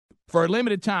For a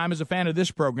limited time, as a fan of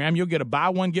this program, you'll get a buy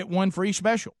one, get one free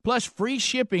special. Plus free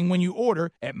shipping when you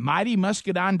order at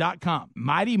MightyMuscadine.com.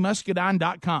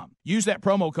 MightyMuscadine.com. Use that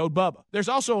promo code BUBBA. There's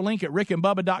also a link at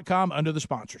rickandbubba.com under the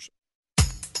sponsors.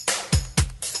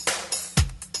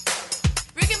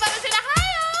 Rick and Bubba's in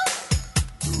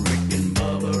Ohio! Rick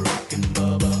and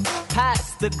Bubba.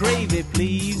 Pass the gravy,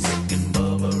 please. Rick and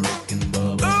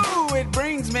Bubba. Ooh, it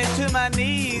brings me to my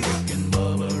knees. Rick and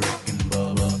Bubba.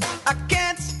 I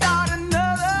can't start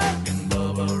another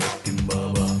Rick and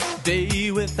Bubba.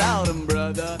 day without him,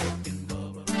 brother.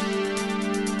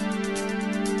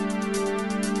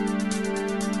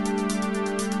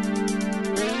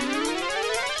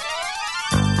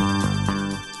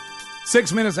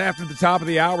 6 minutes after the top of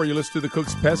the hour, you listen to the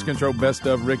Cook's Pest Control Best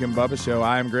of Rick and Bubba Show.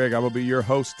 I am Greg. I will be your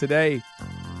host today.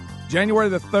 January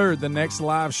the 3rd, the next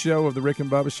live show of the Rick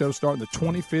and Bubba Show, starting the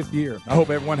 25th year. I hope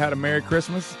everyone had a Merry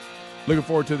Christmas. Looking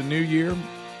forward to the new year.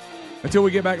 Until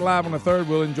we get back live on the 3rd,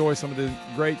 we'll enjoy some of the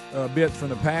great bits from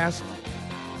the past.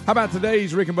 How about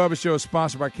today's Rick and Bubba Show is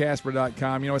sponsored by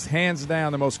Casper.com. You know, it's hands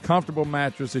down the most comfortable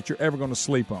mattress that you're ever going to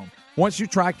sleep on. Once you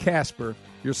try Casper,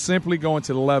 you're simply going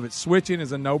to love it. Switching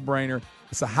is a no-brainer.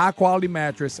 It's a high-quality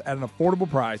mattress at an affordable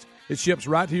price. It ships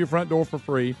right to your front door for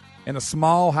free in a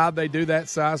small, how'd-they-do-that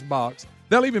size box.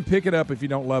 They'll even pick it up if you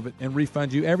don't love it and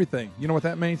refund you everything. You know what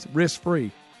that means?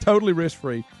 Risk-free. Totally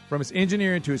risk-free. From its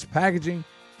engineering to its packaging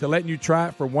to letting you try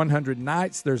it for 100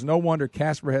 nights, there's no wonder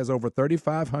Casper has over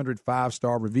 3,500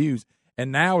 five-star reviews.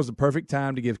 And now is the perfect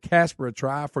time to give Casper a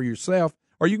try for yourself,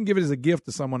 or you can give it as a gift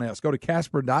to someone else. Go to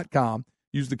Casper.com.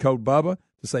 Use the code BUBBA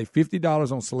to save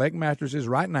 $50 on select mattresses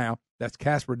right now. That's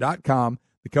Casper.com.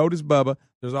 The code is BUBBA.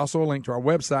 There's also a link to our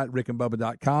website,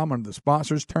 rickandbubba.com. Under the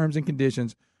sponsors, terms and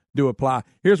conditions do apply.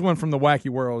 Here's one from the wacky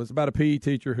world. It's about a PE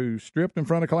teacher who stripped in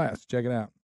front of class. Check it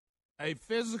out. A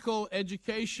physical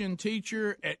education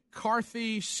teacher at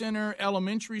Carthy Center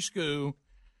Elementary School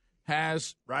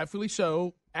has, rightfully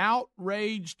so,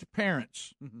 outraged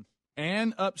parents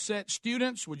and upset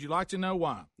students. Would you like to know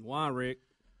why? Why, Rick?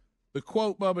 The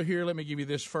quote, Bubba, here, let me give you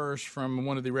this first from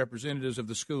one of the representatives of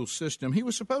the school system. He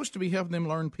was supposed to be helping them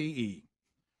learn PE,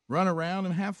 run around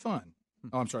and have fun.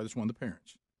 Oh, I'm sorry, that's one of the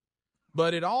parents.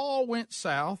 But it all went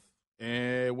south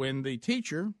when the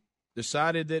teacher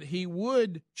decided that he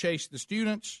would chase the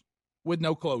students with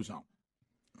no clothes on.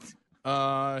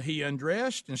 He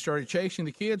undressed and started chasing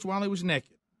the kids while he was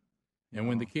naked. And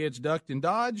when the kids ducked and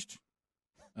dodged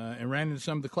and ran into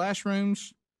some of the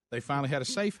classrooms, they finally had a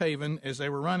safe haven as they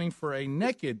were running for a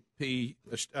naked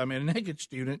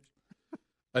student,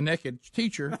 a naked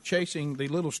teacher chasing the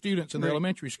little students in the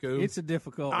elementary school. It's a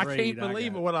difficult I read. can't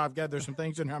believe what I've got. There's some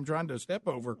things in here I'm trying to step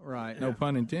over. Right. No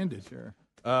pun intended. Sure.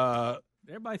 Uh,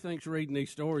 Everybody thinks reading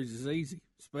these stories is easy,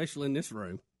 especially in this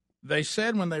room. They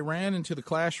said when they ran into the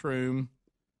classroom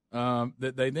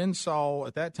that they then saw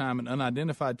at that time an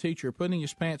unidentified teacher putting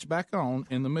his pants back on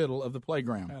in the middle of the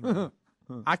playground.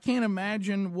 I can't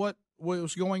imagine what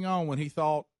was going on when he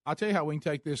thought, I'll tell you how we can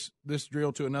take this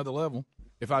drill to another level.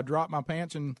 If I drop my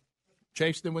pants and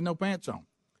chase them with no pants on.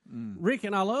 Rick,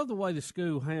 and I love the way the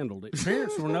school handled it.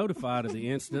 Parents were notified of the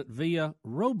incident via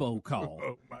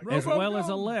robocall, as well as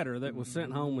a letter that was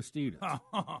sent home with students.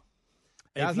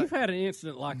 If you've had an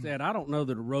incident like that, I don't know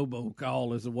that a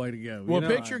robocall is the way to go. Well,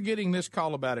 picture getting this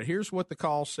call about it. Here's what the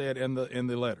call said in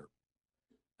the letter.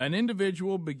 An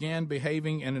individual began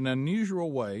behaving in an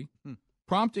unusual way,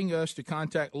 prompting us to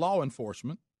contact law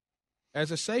enforcement.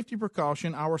 As a safety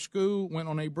precaution, our school went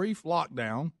on a brief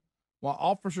lockdown while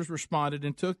officers responded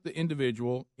and took the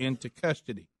individual into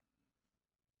custody.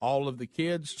 All of the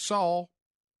kids saw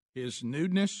his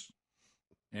nudeness,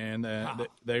 and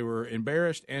they were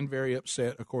embarrassed and very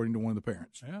upset, according to one of the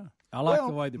parents. Yeah, I like the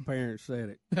way the parents said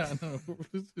it.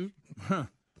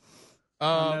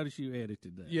 I noticed you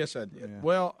edited that. Yes, I did. Yeah.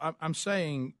 Well, I'm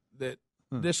saying that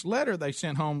this letter they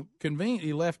sent home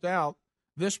conveniently left out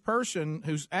this person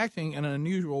who's acting in an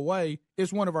unusual way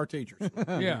is one of our teachers.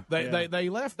 They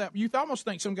left that. You almost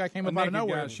think some guy came up out of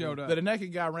nowhere, showed up. that a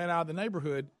naked guy ran out of the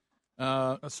neighborhood.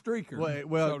 A streaker.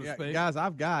 Well, so to speak. guys,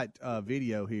 I've got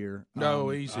video here.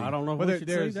 No, easy. I don't know if we should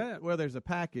see that. Well, there's a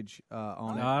package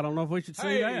on it. I don't know if we should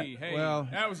see that. Hey, Well-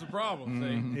 that was the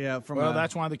problem. See, Yeah, from Well,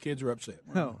 that's why the kids are upset.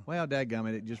 Oh, well,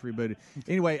 dadgummit, it just rebooted.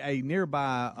 Anyway, a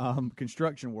nearby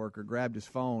construction worker grabbed his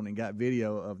phone and got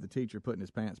video of the teacher putting his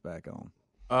pants back on.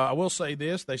 I will say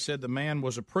this. They said the man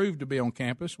was approved to be on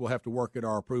campus. We'll have to work at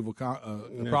our approval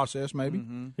process,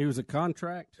 maybe. He was a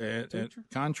contract A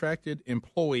contracted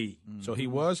employee. So he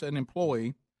was an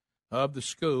employee of the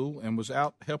school and was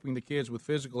out helping the kids with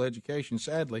physical education,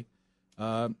 sadly,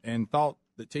 and thought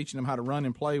that teaching them how to run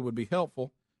and play would be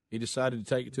helpful. he decided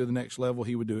to take it to the next level.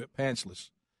 He would do it pantsless.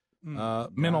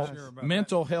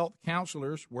 Mental health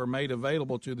counselors were made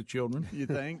available to the children. You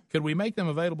think? Could we make them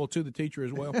available to the teacher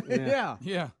as well? Yeah.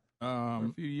 Yeah. We're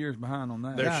a few years behind on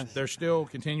that. They're still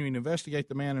continuing to investigate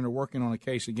the man and are working on a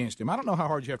case against him. I don't know how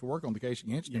hard you have to work on the case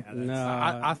against him.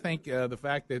 No. I think the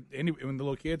fact that when the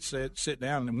little kids sit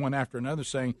down and one after another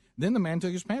saying, then the man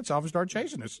took his pants off and started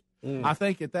chasing us. I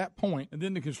think at that point. And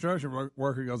then the construction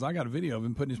worker goes, I got a video of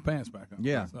him putting his pants back on.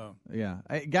 Yeah. So. Yeah.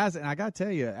 Hey, guys, and I got to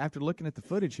tell you, after looking at the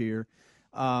footage here,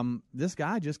 this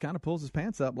guy just kind of pulls his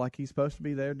pants up like he's supposed to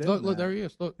be there doing Look, that. there he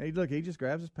is. Look. He just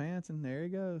grabs his pants, and there he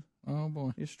goes. Oh,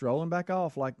 boy. He's strolling back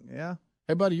off like, yeah.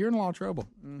 Hey, buddy, you're in a lot of trouble.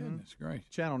 Goodness gracious.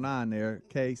 Channel 9 there,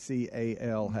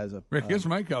 KCAL, has a... Rick, this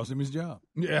might cost him his job.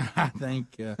 Yeah, I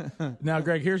think. Now,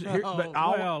 Greg,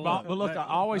 but look, I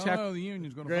always have the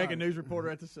union's going to Greg, a news reporter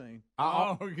at the scene.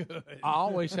 good. I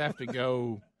always have to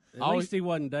go. At least he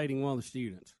wasn't dating one of the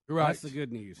students. Right. That's the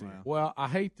good news here. Well, I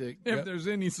hate to. If there's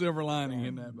any silver lining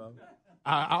in that, Bob.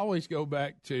 I always go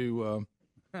back to.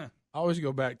 I always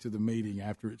go back to the meeting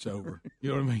after it's over. You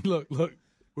know what I mean? Look.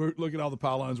 Look at all the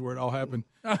pylons where it all happened.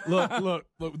 Look,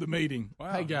 the meeting.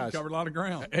 Wow, hey guys, covered a lot of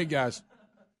ground. Hey guys,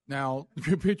 now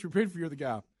picture you're the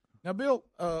guy. Now, Bill,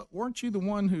 weren't you the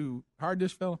one who hired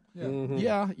this fella? Yeah. Mm-hmm.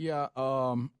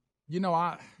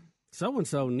 I. So and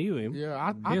so knew him.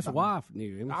 Yeah, his wife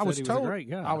knew him. I was he told was a great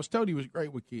guy. I was told he was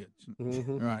great with kids.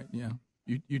 Right? Yeah.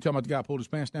 You talking about the guy who pulled his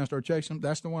pants down, and started chasing him?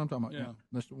 That's the one I'm talking about. Yeah.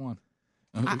 That's the one.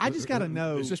 I just got to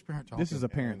know. Is this parent talking? This is a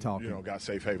parent talking. Got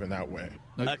safe haven that way.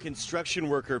 A construction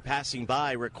worker passing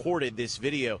by recorded this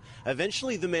video.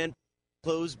 Eventually, the man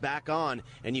clothes back on,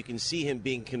 and you can see him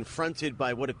being confronted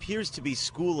by what appears to be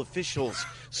school officials.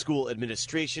 School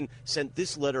administration sent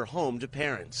this letter home to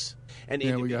parents. And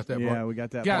we got that. Yeah, we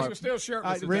got that. Guys, part. We're still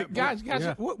shirtless. Guys,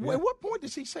 at what point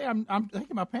does he say I'm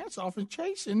taking my pants off and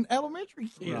chasing elementary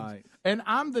kids? Right. And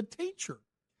I'm the teacher.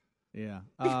 Yeah.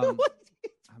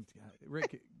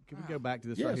 Rick, can we go back to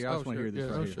this right here? I just want to hear this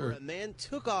right here. Sure. A man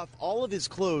took off all of his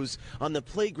clothes on the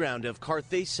playground of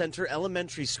Carthay Center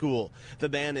Elementary School. The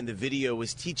man in the video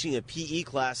was teaching a PE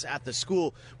class at the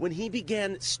school when he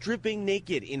began stripping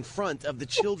naked in front of the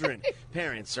children.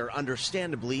 Parents are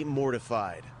understandably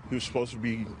mortified. He was supposed to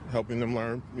be helping them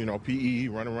learn, PE,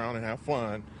 run around and have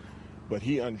fun. But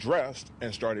he undressed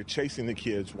and started chasing the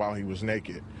kids while he was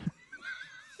naked.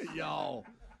 Y'all,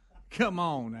 come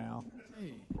on now.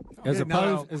 As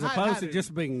opposed to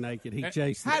just being naked, he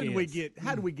chased the How kids.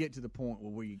 did we get to the point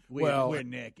where we're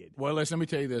naked? Well, let me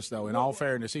tell you this though. In all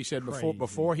fairness, he said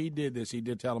before he did this, he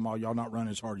did tell them all, y'all not run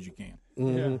as hard as you can.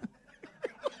 Mm-hmm.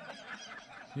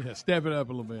 Yeah, step it up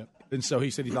a little bit. And so he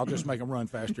said, I'll just make them run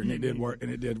faster, and it did work.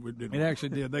 And it did. It actually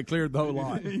did. They cleared the whole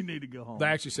lot. You need to go home. They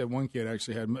actually said one kid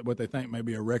actually had what they think may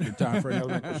be a record time for an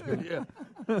elementary school. Yeah.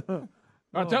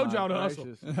 I told y'all to hustle.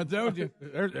 I told you.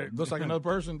 It looks like another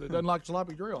person that doesn't like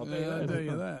sloppy drill. I'll tell you that. I'll tell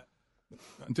you that.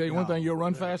 I'll tell you one thing, you'll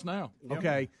run fast now.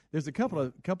 Okay, there's a couple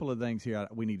of things here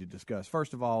we need to discuss.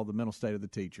 First of all, the mental state of the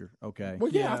teacher. Okay. Well,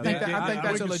 yeah, I think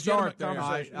that's a legitimate All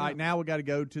conversation. right, now we got to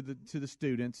go to the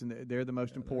students, and they're the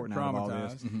most important out of all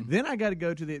this. Traumatized. Then I got to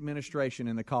go to the administration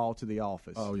and the call to the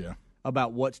office. Oh yeah.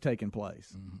 About what's taking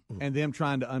place, and them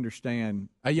trying to understand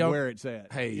where it's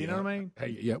at. Hey, you know what I mean?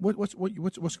 Hey, yeah. What's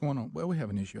going on? Well, we have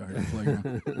an issue out here at the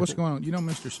playground. What's going on? You know,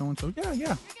 Mr. So and So.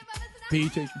 Yeah. PE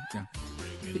teacher. Yeah.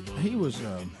 He was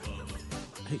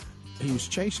he was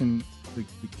chasing the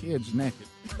kids naked.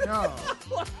 No.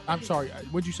 I'm sorry.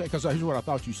 What'd you say? Because here's what I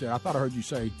thought you said. I thought I heard you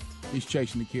say he's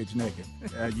chasing the kids naked.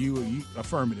 You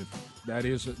affirmative. That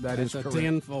is correct. a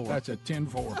 10-4. That's a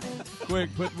 10-4.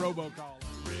 Quick, put robocall on.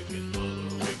 Rick and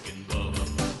Bubba.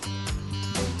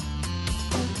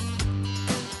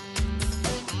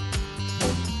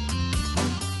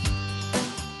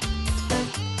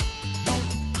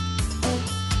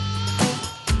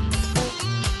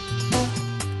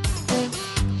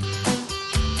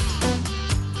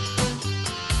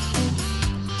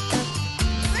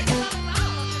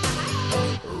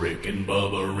 Rick and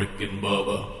Bubba, Rick and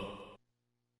Bubba.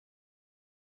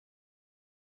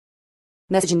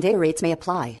 Message and data rates may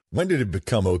apply. When did it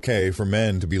become okay for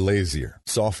men to be lazier,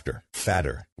 softer,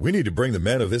 fatter? We need to bring the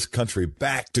men of this country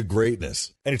back to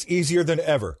greatness. And it's easier than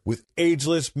ever with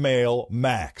Ageless Male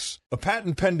Max, a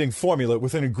patent-pending formula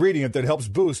with an ingredient that helps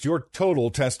boost your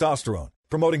total testosterone,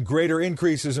 promoting greater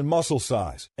increases in muscle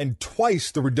size and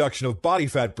twice the reduction of body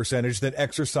fat percentage than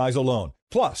exercise alone.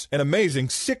 Plus, an amazing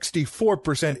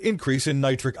 64% increase in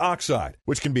nitric oxide,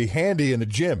 which can be handy in the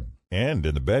gym and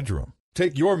in the bedroom.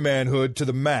 Take your manhood to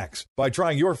the max by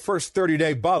trying your first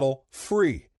 30-day bottle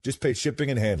free Just pay shipping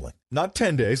and handling. Not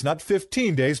 10 days, not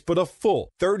 15 days, but a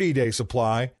full 30-day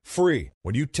supply free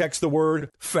when you text the word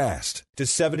FAST to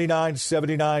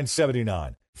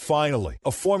 797979. Finally,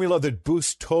 a formula that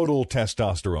boosts total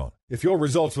testosterone. If your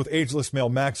results with Ageless Male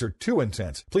Max are too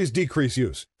intense, please decrease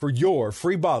use. For your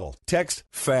free bottle, text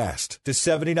FAST to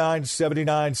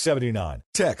 797979.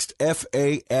 Text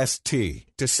FAST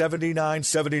to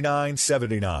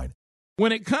 797979.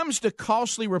 When it comes to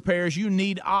costly repairs, you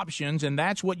need options, and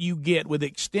that's what you get with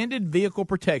extended vehicle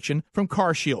protection from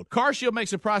CarShield. CarShield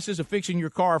makes the process of fixing your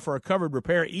car for a covered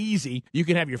repair easy. You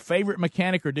can have your favorite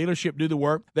mechanic or dealership do the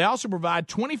work. They also provide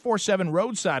 24/7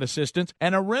 roadside assistance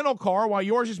and a rental car while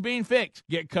yours is being fixed.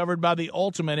 Get covered by the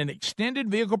ultimate in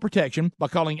extended vehicle protection by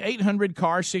calling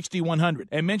 800-CAR-6100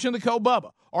 and mention the code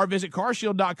BUBBA, or visit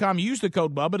carshield.com. Use the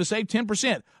code BUBBA to save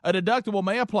 10%. A deductible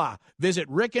may apply. Visit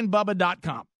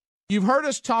rickandbubba.com. You've heard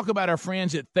us talk about our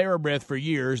friends at TheraBreath for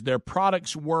years. Their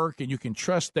products work, and you can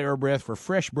trust TheraBreath for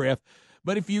fresh breath.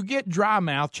 But if you get dry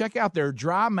mouth, check out their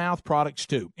dry mouth products,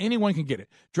 too. Anyone can get it.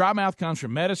 Dry mouth comes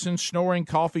from medicine, snoring,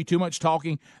 coffee, too much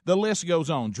talking. The list goes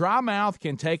on. Dry mouth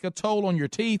can take a toll on your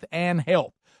teeth and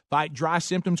health. Fight dry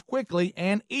symptoms quickly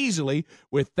and easily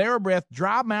with TheraBreath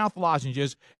dry mouth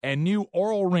lozenges and new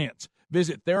oral rinse.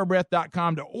 Visit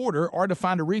TheraBreath.com to order or to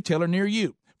find a retailer near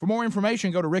you. For more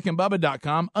information, go to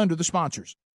rickandbubba.com under the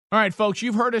sponsors. All right, folks,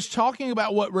 you've heard us talking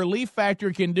about what Relief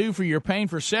Factor can do for your pain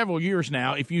for several years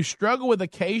now. If you struggle with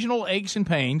occasional aches and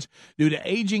pains due to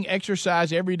aging,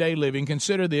 exercise, everyday living,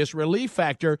 consider this. Relief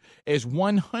Factor is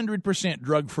 100%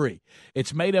 drug-free.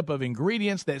 It's made up of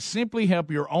ingredients that simply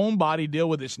help your own body deal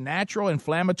with its natural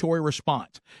inflammatory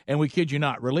response. And we kid you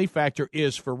not, Relief Factor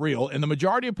is for real. And the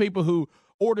majority of people who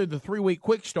order the 3-week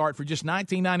quick start for just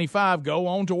 $19.95 go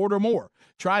on to order more.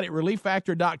 Try it at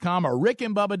ReliefFactor.com or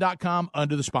rickandbubba.com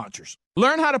under the sponsors.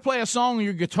 Learn how to play a song on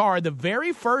your guitar the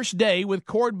very first day with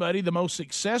Chord Buddy, the most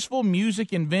successful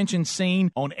music invention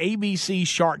seen on ABC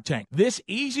Shark Tank. This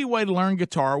easy way to learn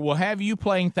guitar will have you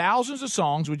playing thousands of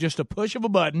songs with just a push of a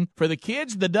button. For the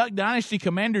kids, the Duck Dynasty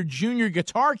Commander Junior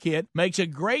Guitar Kit makes a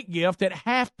great gift at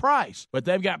half price. But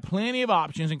they've got plenty of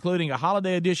options, including a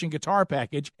holiday edition guitar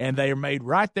package, and they are made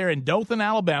right there in Dothan,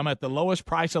 Alabama at the lowest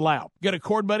price allowed. Go to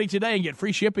Chord Buddy today and get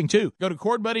free shipping, too. Go to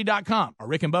ChordBuddy.com or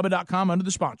rickandbubba.com under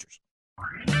the sponsors.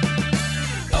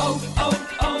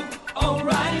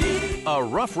 O'Reilly. A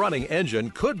rough-running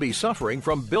engine could be suffering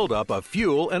from buildup of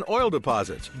fuel and oil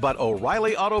deposits, but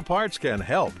O'Reilly Auto Parts can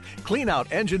help. Clean out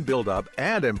engine buildup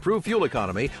and improve fuel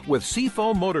economy with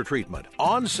Seafoam Motor Treatment.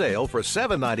 On sale for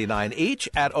 $7.99 each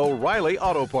at O'Reilly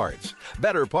Auto Parts.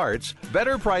 Better parts,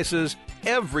 better prices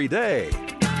every day.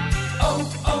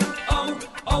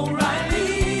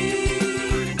 O'Reilly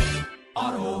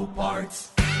Auto Parts.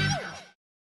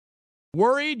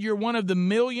 Worried you're one of the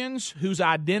millions whose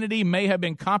identity may have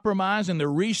been compromised in the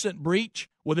recent breach?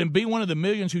 Well, then be one of the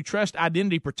millions who trust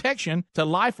identity protection to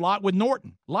LifeLock with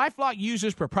Norton. LifeLock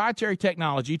uses proprietary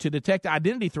technology to detect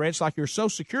identity threats like your Social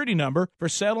Security number for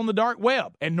sale on the dark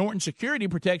web. And Norton Security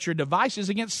protects your devices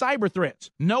against cyber threats.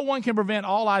 No one can prevent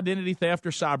all identity theft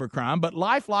or cybercrime, but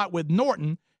LifeLock with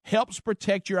Norton helps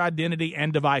protect your identity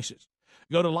and devices.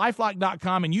 Go to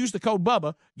LifeLock.com and use the code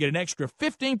BUBBA. Get an extra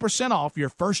 15% off your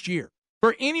first year.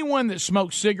 For anyone that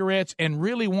smokes cigarettes and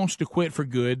really wants to quit for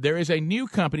good, there is a new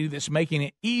company that's making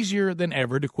it easier than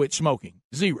ever to quit smoking.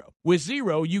 Zero. With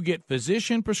Zero, you get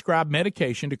physician-prescribed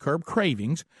medication to curb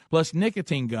cravings, plus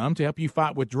nicotine gum to help you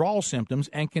fight withdrawal symptoms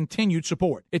and continued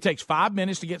support. It takes 5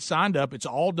 minutes to get signed up. It's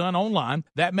all done online.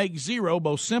 That makes Zero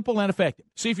both simple and effective.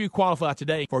 See if you qualify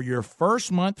today for your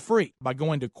first month free by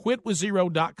going to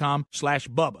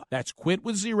quitwithzero.com/Bubba. That's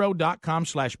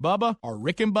quitwithzero.com/Bubba or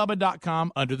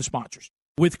rickandbubba.com under the sponsors.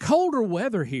 With colder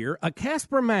weather here, a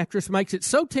Casper mattress makes it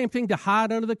so tempting to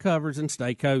hide under the covers and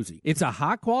stay cozy. It's a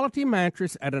high-quality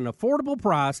mattress at an affordable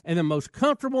price and the most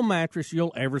comfortable mattress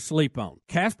you'll ever sleep on.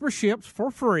 Casper ships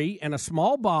for free in a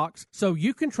small box so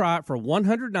you can try it for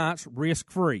 100 nights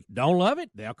risk-free. Don't love it?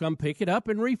 They'll come pick it up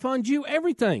and refund you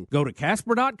everything. Go to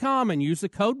Casper.com and use the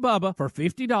code BUBBA for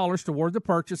 $50 toward the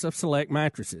purchase of select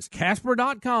mattresses.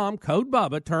 Casper.com, code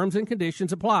BUBBA, terms and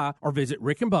conditions apply, or visit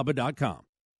rickandbubba.com.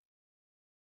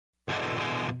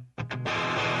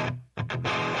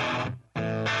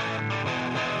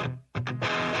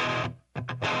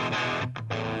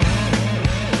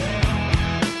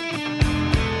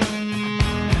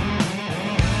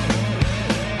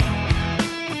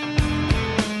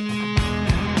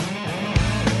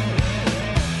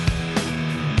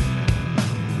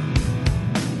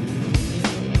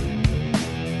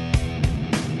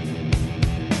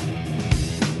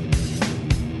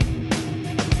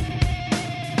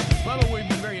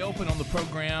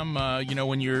 program,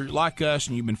 when you're like us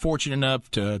and you've been fortunate enough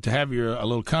to have a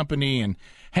little company and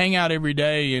hang out every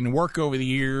day and work over the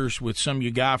years with some of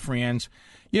your guy friends.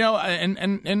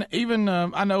 And even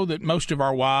I know that most of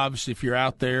our wives, if you're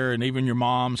out there, and even your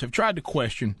moms, have tried to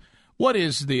question what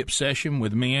is the obsession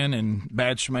with men and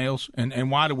bad smells,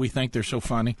 and why do we think they're so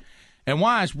funny, and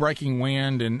why is Breaking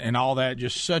Wind and all that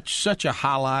just such a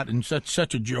highlight and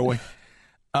such a joy.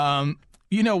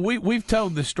 We've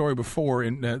told this story before,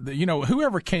 and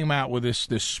whoever came out with this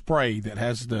spray that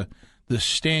has the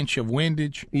stench of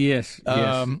windage. Yes.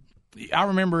 I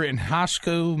remember in high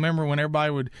school. Remember when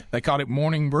they called it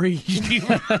morning breeze.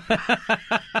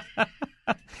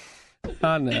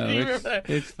 I know.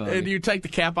 It's funny. And you'd take the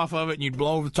cap off of it and you'd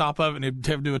blow over the top of it and it'd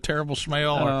have to do a terrible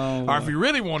smell. Or if you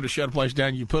really wanted to shut a place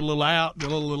down, you put a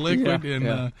little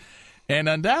liquid. And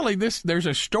undoubtedly, there's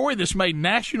a story that's made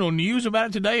national news about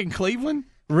it today in Cleveland.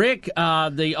 Rick,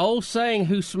 the old saying,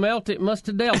 who smelt it must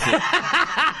have dealt it.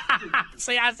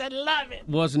 See, I said love it.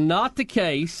 Was not the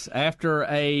case after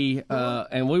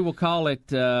and we will call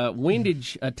it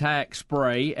windage attack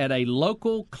spray at a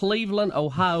local Cleveland,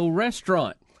 Ohio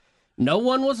restaurant. No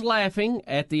one was laughing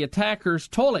at the attacker's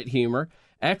toilet humor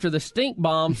after the stink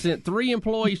bomb sent 3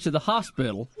 employees to the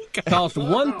hospital, caused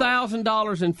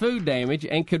 $1,000 in food damage,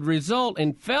 and could result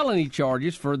in felony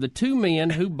charges for the 2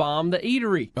 men who bombed the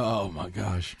eatery. Oh, my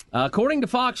gosh. According to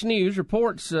Fox News,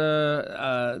 reports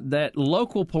that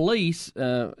local police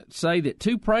say that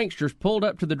 2 pranksters pulled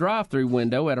up to the drive-thru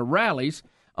window at a Rally's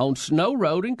on Snow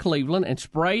Road in Cleveland and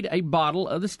sprayed a bottle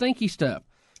of the stinky stuff.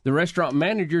 The restaurant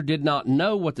manager did not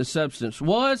know what the substance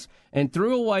was and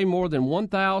threw away more than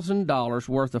 $1,000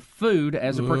 worth of food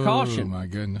as a precaution. Oh, my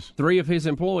goodness. 3 of his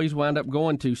employees wound up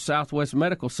going to Southwest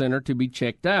Medical Center to be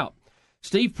checked out.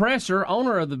 Steve Presser,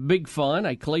 owner of the Big Fun,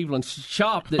 a Cleveland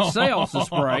shop that sells the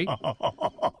spray,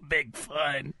 Big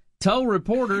Fun, told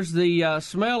reporters the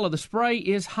smell of the spray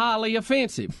is highly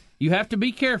offensive. You have to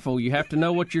be careful. You have to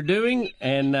know what you're doing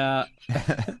and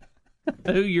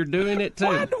who you're doing it to.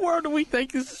 Why in the world do we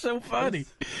think this is so funny?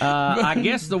 I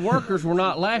guess the workers were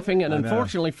not laughing, and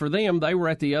unfortunately for them, they were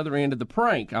at the other end of the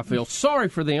prank. I feel sorry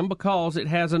for them because it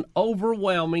has an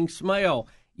overwhelming smell.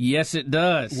 Yes, it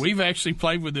does. We've actually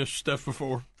played with this stuff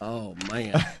before. Oh,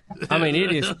 man. I mean,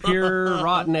 it is pure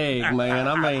rotten egg, man.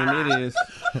 I mean,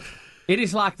 it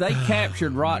is like they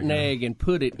captured rotten egg and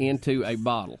put it into a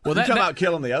bottle. Well, you're talking about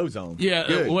killing the ozone.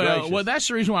 Yeah, well, that's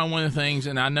the reason why one of the things,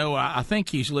 and I know I think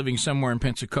he's living somewhere in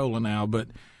Pensacola now, but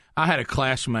I had a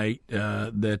classmate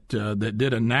that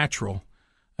did a natural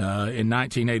in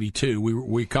 1982.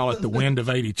 We call it the wind of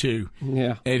 82.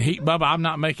 Yeah. And Bubba, I'm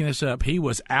not making this up. He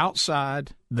was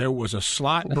outside. There was a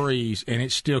slight breeze, and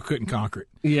it still couldn't conquer it.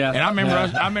 Yeah. And I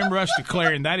remember us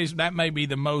declaring that may be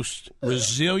the most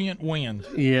resilient wind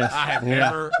I have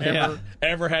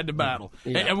ever had to battle.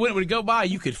 Yeah. And when it would go by,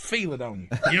 you could feel it on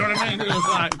you. You know what I mean? It was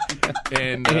like,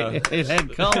 and it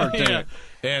had color to it.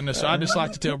 And so I just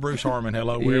like to tell Bruce Harmon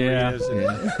hello wherever he is.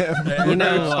 And,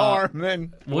 Bruce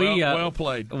Harmon. Well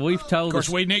played. We've told. Of course,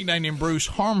 we nicknamed him Bruce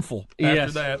Harmful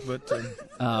after that.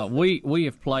 But we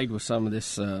have played with some of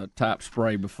this type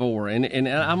spray before, and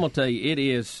I'm gonna tell you, it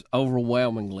is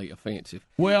overwhelmingly offensive.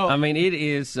 Well, I mean, it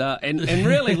is, and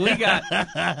really we got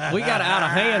out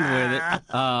of hand with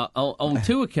it on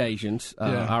 2 occasions.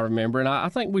 I remember, and I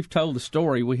think we've told the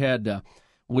story.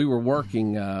 We were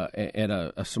working at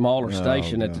a smaller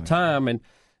station at the time, and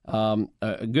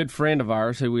a good friend of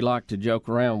ours who we like to joke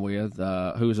around with,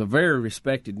 who is a very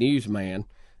respected newsman,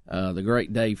 the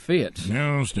great Dave Fitz.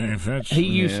 News Dave Fitz. He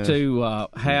used to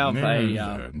have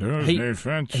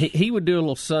he would do a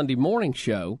little Sunday morning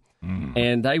show,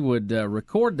 and they would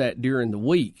record that during the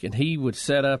week, and he would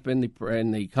set up in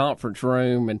the conference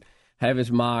room and have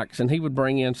his mics, and he would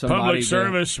bring in somebody. Public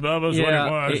service, Bubba's what it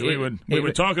was. We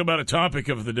would talk about a topic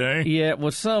of the day. Yeah, it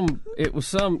was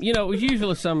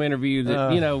usually some interview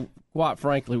that, quite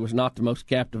frankly, was not the most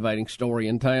captivating story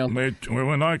in town. We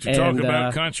would like to talk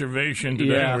about conservation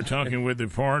today. Yeah. We're talking with the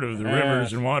part of the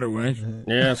rivers and waterways.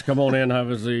 Yes, come on in, have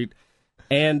a seat.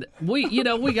 And we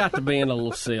got to being a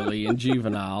little silly and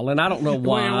juvenile, and I don't know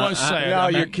why. Well, it was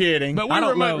sad. You're kidding. But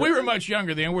we were much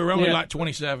younger then. We were only like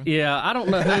 27. Yeah, I don't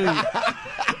know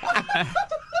who.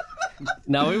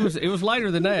 No, it was later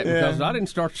than that because I didn't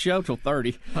start the show till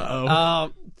 30.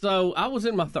 Uh-oh. So I was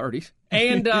in my 30s,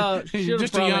 and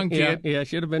just a young kid. Yeah,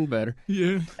 should have been better.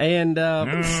 Yeah. And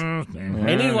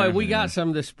anyway, we got some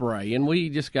of this spray, and we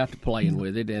just got to playing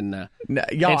with it. And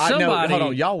y'all, hold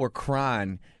on, y'all were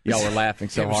crying. Y'all were laughing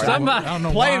so hard.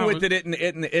 Playing with it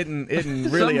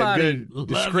isn't really a good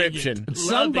description.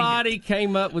 Somebody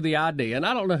came up with the idea, and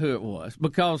I don't know who it was,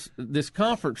 because this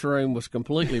conference room was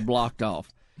completely blocked off.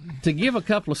 to give a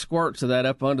couple of squirts of that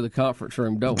up under the conference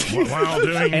room door. While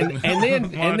doing the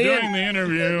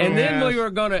interview. And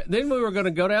then we were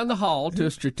gonna go down the hall to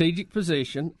a strategic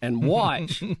position and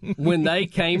watch when they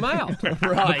came out.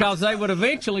 Right. Because they would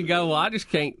eventually go, well, I just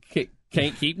can't keep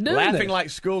doing laughing this. like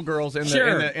schoolgirls in the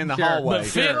Sure. hallway.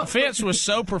 But Fitz was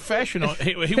so professional,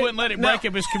 he wouldn't let it break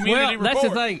up his community report. That's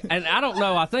the thing, and I don't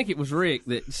know. I think it was Rick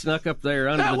that snuck up there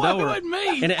under the door. It wasn't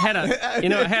me. And it had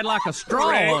it had like a straw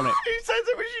on it. He says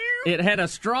it was you. It had a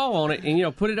straw on it,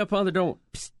 and put it up on the door.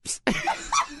 Psst, psst.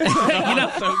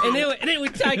 And then we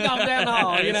take off down the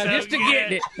hall, just to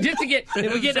get,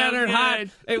 and we get down there and hide,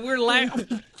 and we're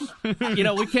laughing.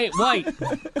 We can't wait.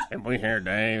 And we hear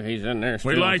Dave, he's in there.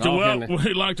 We'd like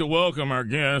to welcome our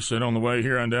guests that on the way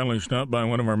here undoubtedly stopped by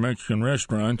one of our Mexican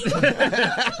restaurants.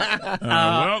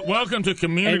 Welcome to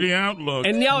Community Outlook.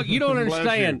 And y'all, you don't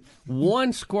understand.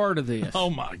 One squirt of this, oh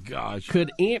my gosh,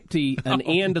 could empty an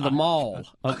end of the mall.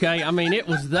 Okay, I mean it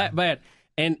was that bad.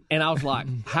 And I was like,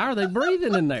 how are they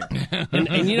breathing in there? And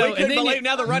we couldn't believe.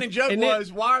 Now the running joke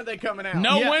was, why are they coming out?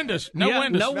 No windows. No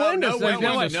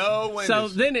windows. So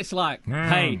then it's like,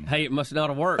 hey, it must not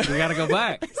have worked. We got to go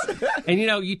back. And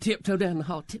you tiptoe down the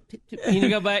hall, tip, and you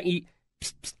go back and you.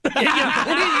 Psst, psst. And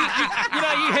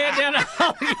you head down the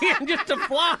hall again just to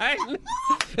fly,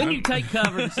 and you take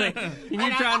cover and see, and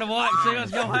you're trying to watch, see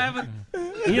what's gonna happen.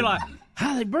 And you're like,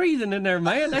 how are they breathing in there,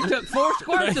 man? They took 4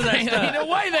 squirts of that stuff. Ain't no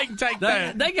way they can take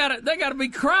that. They got to be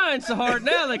crying so hard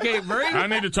now they can't breathe. I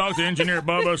need to talk to Engineer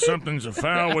Bubba. Something's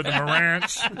afoul with the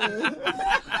Morants.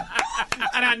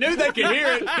 And I knew they could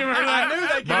hear it. I knew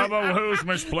they could. Bubba, who's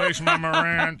misplaced my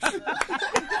Morants? Do you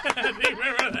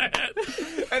remember that?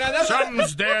 And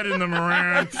something's dead in the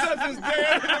Morants. Something's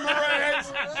dead in the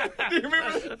Morants. Do you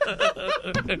remember?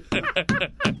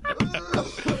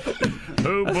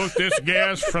 Who booked this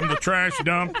gas from the trash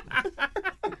dump?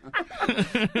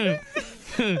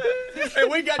 Hey,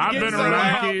 we got to I've get been some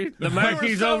around. The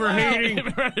Mackey's overheating.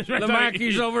 The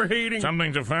Mackey's overheating.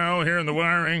 Something's afoul here in the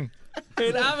wiring.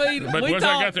 And but what's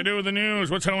that got to do with the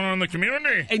news? What's going on in the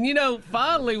community? And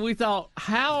finally we thought,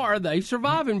 how are they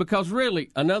surviving? Because really,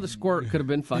 another squirt could have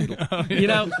been fatal.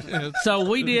 So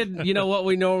we did, what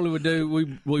we normally would do.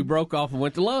 We broke off and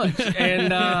went to lunch,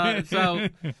 and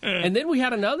and then we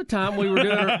had another time we were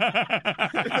doing.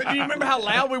 Do you remember how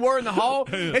loud we were in the hall?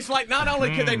 It's like not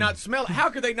only could they not smell it, how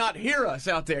could they not hear us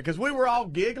out there? Because we were all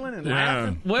giggling and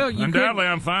laughing. Well, undoubtedly,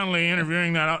 I'm finally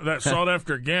interviewing that sought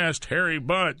after guest, Harry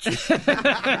Butch.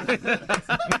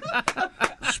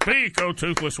 Speak, oh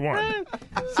toothless one.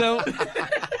 So,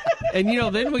 and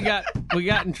then we got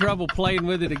in trouble playing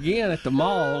with it again at the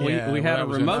mall. We had a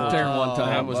remote there one time.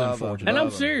 That was unfortunate. And I'm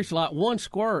serious, like one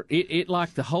squirt, it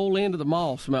like the whole end of the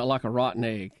mall smelled like a rotten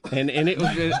egg. And it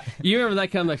was. You remember they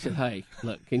come? They said, "Hey,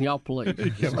 look, can y'all please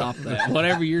stop that?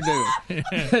 Whatever you're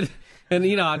doing." And,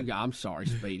 I'm sorry,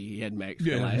 Speedy. He had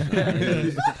Mexico last night.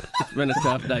 It's been a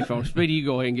tough day for him. Speedy, you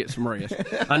go ahead and get some rest.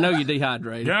 I know you're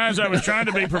dehydrated. Guys, I was trying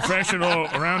to be professional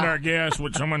around our guests,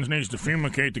 which someone needs to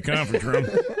fumigate the conference room.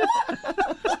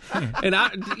 And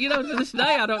to this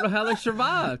day, I don't know how they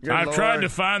survived. I've tried to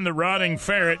find the rotting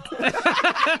ferret.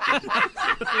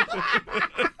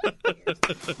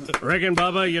 Rick and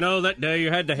Bubba, that day you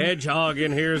had the hedgehog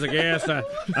in here as a guest. I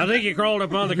think you crawled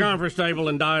up on the conference table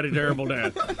and died a terrible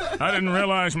death. I didn't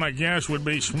realize my guest would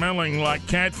be smelling like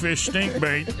catfish stink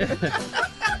bait.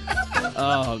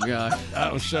 Oh, gosh.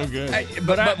 That was so good. Hey,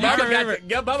 but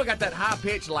Bubba got that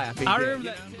high-pitched laugh. I remember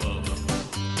that.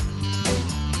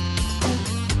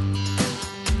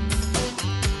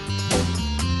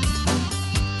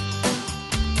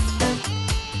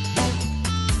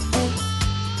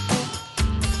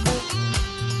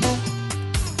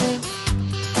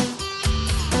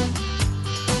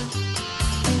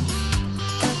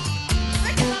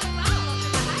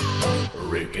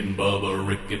 Rick and Bubba,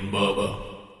 Rick and Bubba.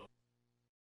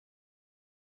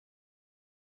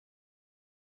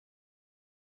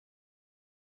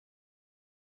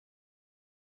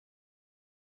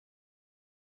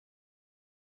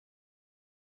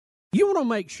 You want to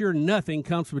make sure nothing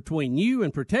comes between you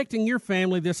and protecting your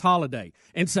family this holiday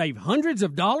and save hundreds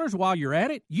of dollars while you're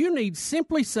at it? You need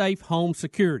Simply Safe Home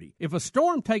Security. If a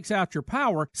storm takes out your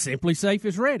power, Simply Safe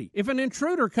is ready. If an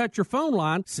intruder cuts your phone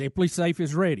line, Simply Safe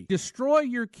is ready. Destroy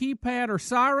your keypad or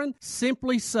siren,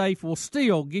 Simply Safe will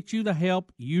still get you the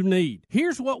help you need.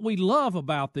 Here's what we love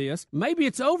about this. Maybe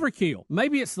it's overkill.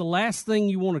 Maybe it's the last thing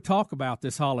you want to talk about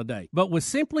this holiday. But with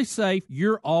Simply Safe,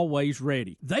 you're always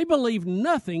ready. They believe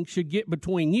nothing should to get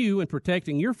between you and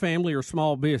protecting your family or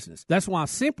small business. That's why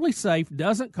Simply Safe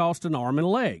doesn't cost an arm and a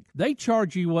leg. They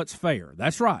charge you what's fair.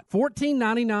 That's right,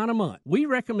 $14.99 a month. We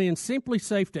recommend Simply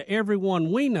Safe to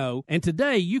everyone we know, and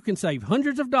today you can save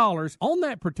hundreds of dollars on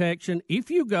that protection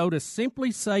if you go to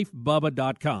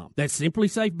simplysafebubba.com. That's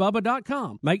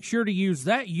simplysafebubba.com. Make sure to use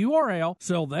that URL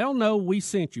so they'll know we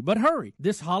sent you. But hurry,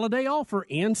 this holiday offer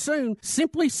ends soon.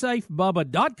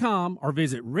 simplysafebubba.com or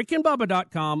visit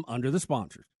rickandbubba.com under the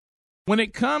sponsors. When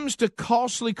it comes to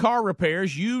costly car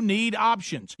repairs, you need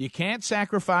options. You can't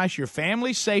sacrifice your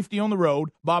family's safety on the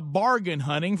road by bargain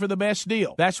hunting for the best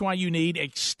deal. That's why you need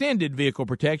extended vehicle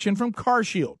protection from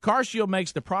CarShield. CarShield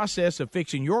makes the process of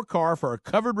fixing your car for a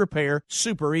covered repair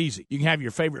super easy. You can have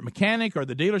your favorite mechanic or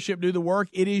the dealership do the work.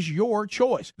 It is your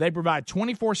choice. They provide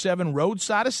 24/7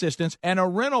 roadside assistance and a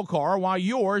rental car while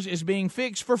yours is being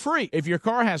fixed for free. If your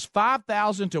car has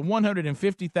 5,000 to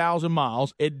 150,000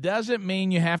 miles, it doesn't mean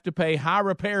you have to pay high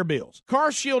repair bills.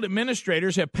 CarShield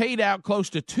administrators have paid out close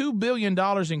to $2 billion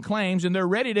in claims, and they're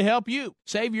ready to help you.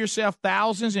 Save yourself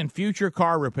thousands in future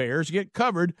car repairs. Get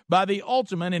covered by the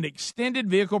ultimate in extended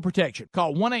vehicle protection.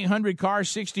 Call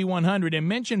 1-800-CAR-6100 and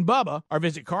mention Bubba, or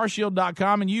visit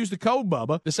carshield.com and use the code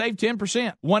Bubba to save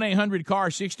 10%.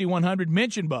 1-800-CAR-6100,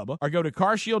 mention Bubba, or go to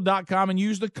carshield.com and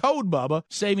use the code Bubba,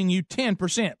 saving you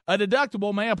 10%. A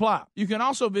deductible may apply. You can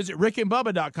also visit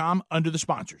rickandbubba.com under the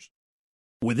sponsors.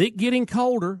 With it getting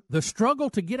colder, the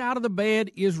struggle to get out of the bed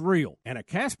is real, and a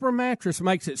Casper mattress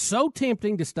makes it so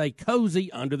tempting to stay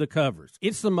cozy under the covers.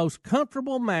 It's the most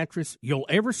comfortable mattress you'll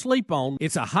ever sleep on.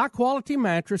 It's a high-quality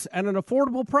mattress at an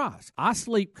affordable price. I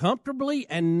sleep comfortably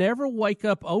and never wake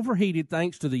up overheated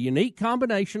thanks to the unique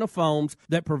combination of foams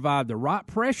that provide the right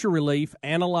pressure relief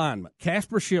and alignment.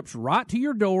 Casper ships right to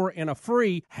your door in a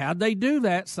free "How'd they do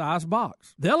that?" size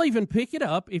box. They'll even pick it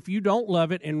up if you don't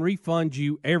love it and refund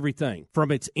you everything.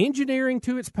 From its engineering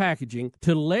to its packaging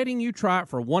to letting you try it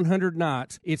for 100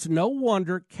 nights, it's no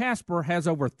wonder Casper has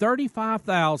over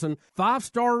 35,000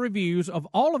 five-star reviews of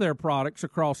all of their products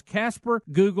across Casper,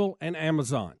 Google, and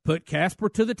Amazon. Put Casper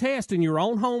to the test in your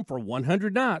own home for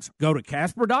 100 nights. Go to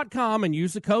Casper.com and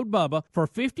use the code BUBBA for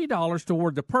 $50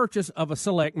 toward the purchase of a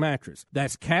select mattress.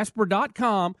 That's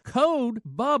Casper.com, code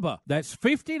BUBBA. That's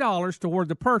 $50 toward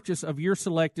the purchase of your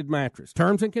selected mattress.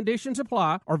 Terms and conditions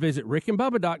apply, or visit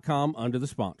rickandbubba.com under the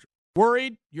sponsor.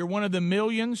 Worried you're one of the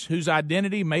millions whose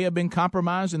identity may have been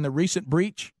compromised in the recent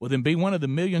breach? Well, then be one of the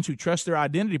millions who trust their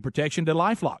identity protection to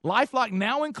LifeLock. LifeLock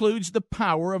now includes the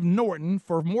power of Norton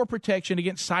for more protection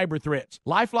against cyber threats.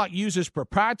 LifeLock uses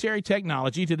proprietary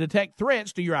technology to detect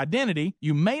threats to your identity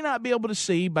you may not be able to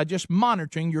see by just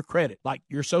monitoring your credit, like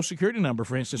your Social Security number,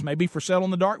 for instance, may be for sale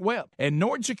on the dark web. And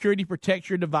Norton Security protects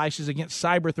your devices against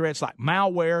cyber threats like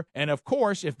malware, and of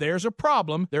course, if there's a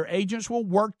problem, their agents will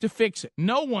work to fix it.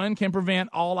 No one can prevent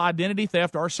all identity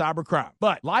theft or cybercrime,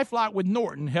 but LifeLock with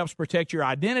Norton helps protect your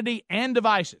identity and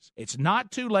devices. It's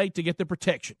not too late to get the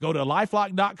protection. Go to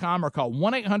LifeLock.com or call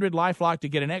 1-800-LifeLock to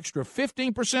get an extra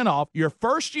 15% off your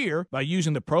first year by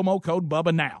using the promo code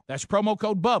BUBBA now. That's promo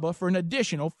code BUBBA for an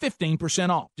additional 15%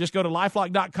 off. Just go to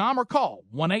LifeLock.com or call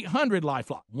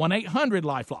 1-800-LifeLock.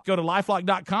 1-800-LifeLock. Go to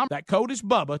LifeLock.com. That code is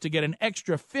BUBBA to get an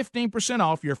extra 15%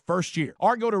 off your first year.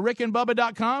 Or go to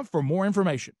rickandbubba.com for more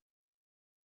information.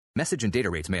 Message and data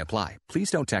rates may apply.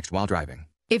 Please don't text while driving.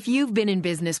 If you've been in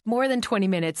business more than 20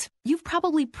 minutes, you've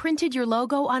probably printed your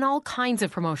logo on all kinds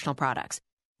of promotional products.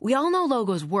 We all know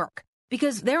logos work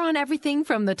because they're on everything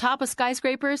from the top of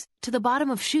skyscrapers to the bottom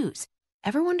of shoes.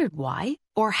 Ever wondered why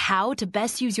or how to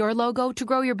best use your logo to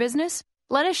grow your business?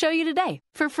 Let us show you today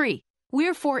for free.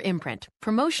 We're 4imprint,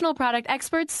 promotional product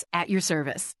experts at your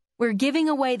service. We're giving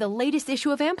away the latest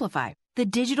issue of Amplify, the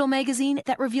digital magazine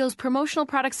that reveals promotional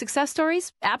product success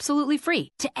stories absolutely free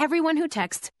to everyone who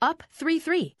texts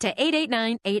UP33 to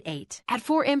 88988. At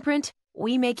 4imprint,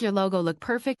 we make your logo look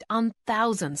perfect on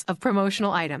thousands of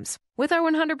promotional items. With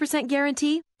our 100%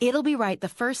 guarantee, it'll be right the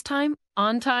first time,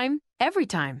 on time, every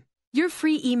time. Your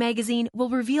free e-magazine will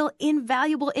reveal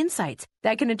invaluable insights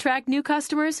that can attract new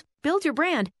customers, build your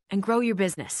brand, and grow your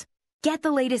business. Get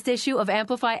the latest issue of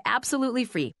Amplify absolutely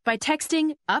free by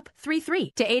texting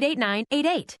UP33 to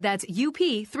 88988. That's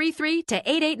UP33 to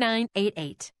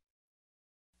 88988.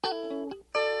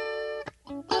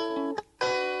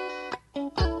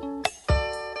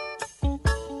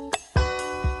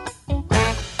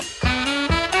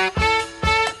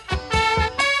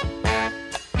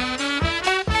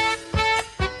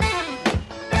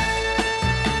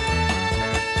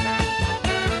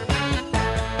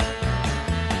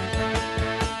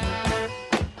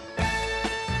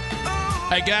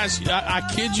 Hey, guys, I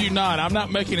kid you not. I'm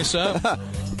not making this up.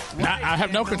 I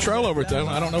have no control over it, though.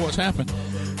 I don't know what's happened.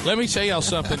 Let me tell y'all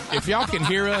something. If y'all can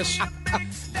hear us,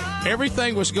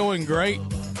 everything was going great,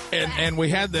 and we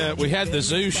had the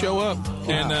zoo show up,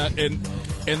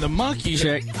 and the monkeys.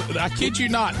 I kid you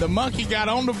not, the monkey got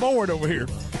on the board over here.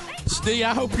 Steve,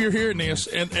 I hope you're hearing this.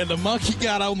 And the monkey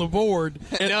got on the board,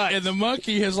 and the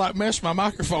monkey has like messed my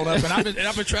microphone up. And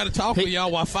I've been trying to talk with y'all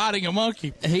while fighting a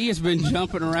monkey. He has been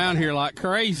jumping around here like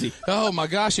crazy. Oh my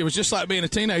gosh, it was just like being a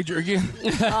teenager again.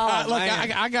 Look,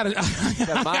 I got it.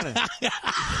 That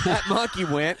monkey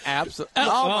went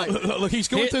absolutely. Look, he's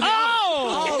going through the.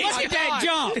 Look at that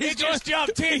jump! He just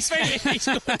jumped 10 feet. He's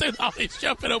going through all these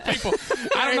jumping on people.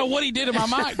 I don't know what he did to my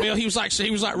mic, Bill. He was like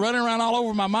running around all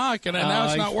over my mic, and now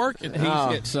it's not working. He's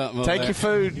got something. Take your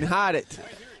food and hide it.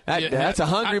 That's a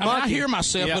hungry monkey. I hear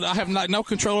myself, but I have no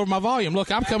control over my volume.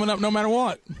 Look, I'm coming up no matter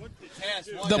what.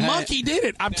 The monkey did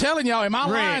it. I'm telling y'all, am I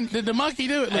lying? Did the monkey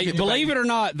do it? Hey, believe it or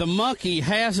not, the monkey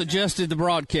has adjusted the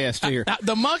broadcast here.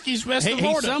 The monkey's best of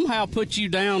He somehow put you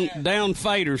down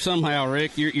fader somehow,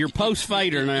 Rick. You're post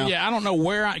fader now. Yeah, I don't know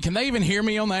where. Can they even hear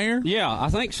me on the air? Yeah, I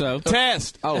think so.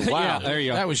 Test. Oh, wow. Yeah, there you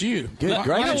go. That was you. Good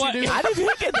gracious. You know what? I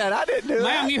didn't get that. I didn't do that.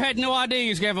 Ma'am, you had no idea you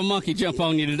was going to have a monkey jump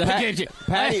on you today, did you?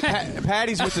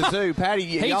 Patty's with the zoo. Patty,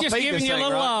 he's just giving you a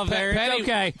little love there. It's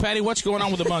okay. Patty, what's going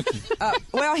on with the monkey?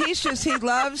 Well, he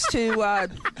loves to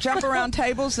jump around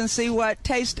tables and see what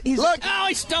taste he's. Look! Oh,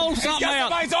 he stole something got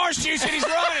somebody's orange juice and he's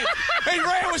running. He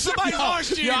ran with somebody's orange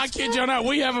juice. Yeah, I kid you not.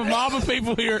 We have a mob of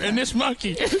people here, and this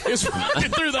monkey is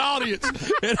running through the audience.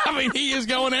 And I mean, he is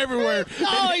going everywhere.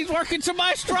 Oh, he's working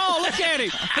somebody's straw. Look at him.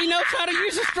 He knows how to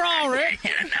use a straw, Rick.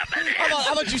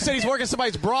 I thought you said he's working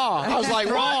somebody's bra. I was like,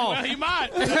 well, he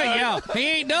might. Yeah, he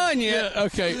ain't done yet. Yeah,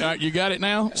 okay, all right, you got it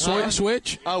now?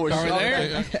 Switch? Oh, we're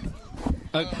there.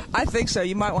 Okay. I think so.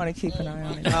 You might want to keep an eye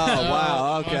on it. Oh,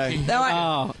 wow. Okay.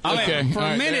 No, for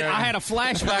a minute, I had a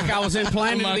flashback. I was in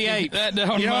Planet of the Apes.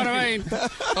 You know what I mean?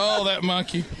 Oh, that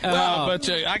monkey. But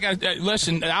I got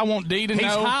listen. I want Dee to know. He's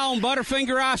high on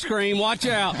Butterfinger ice cream. Watch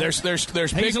out. There's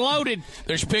He's loaded.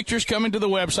 There's pictures coming to the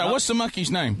website. What's the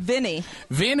monkey's name? Vinny.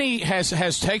 Vinny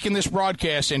has taken this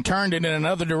broadcast and turned it in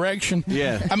another direction.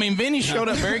 Yeah. I mean, Vinny showed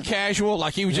up very casual,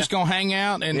 like he was just going to hang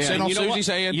out and sit on Susie's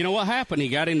head. You know what happened? He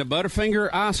got into Butterfinger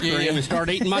ice cream and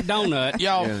started eating my donut.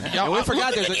 Y'all, we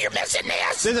forgot you're missing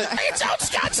this. It's on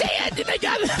Scott's head, and they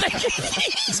got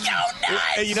he's going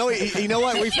nuts. You know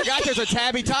what? We forgot there's a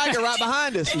tabby tiger right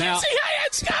behind us. Now, see, I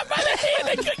had Scott by the hand.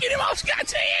 They couldn't get him off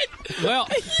Scott's head. Well,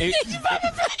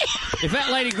 if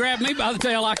that lady grabbed me by the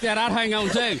tail like that, I'd hang on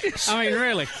too. I mean,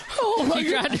 really. Oh my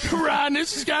God, Ryan,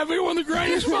 this has got to be one of the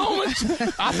greatest moments.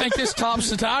 I think this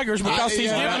tops the Tigers because he's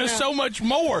given us so much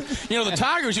more. You know, the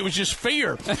Tigers, it was just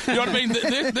fear. You know what I mean?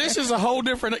 This is a whole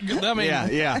different. I mean,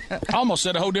 yeah. I almost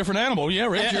said a whole different animal. Yeah,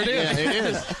 Rich, it is. Yeah, it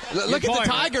is. Look at the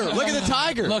tiger. Look at the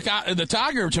tiger. Look, the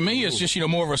tiger to me is just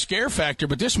more of a scare factor,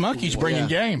 but this monkey's bringing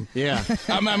game. Yeah.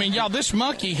 I mean, y'all, this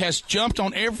monkey has jumped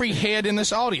on every head in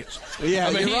this audience. Yeah,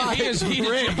 I mean, you're right. He's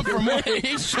jumped from one.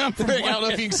 He's jumped from Rick, one. I don't know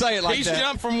if you can say it like he's that. He's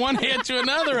jumped from one head to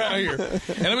another out here.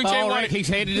 And let me tell you what, he's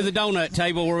headed to the donut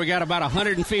table where we got about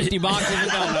 150 boxes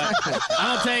of donuts.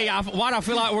 I'll tell you, why do I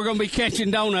feel like we're going to be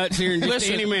catching donuts here in just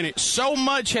any minute? So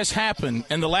much has happened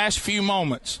in the last few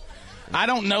moments. I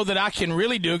don't know that I can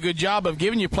really do a good job of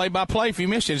giving you play-by-play if you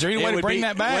missed it. Is there any way to bring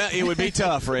that back? Well, it would be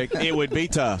tough, Rick. It would be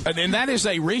tough. And that is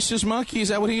a rhesus monkey? Is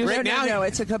that what he is? No,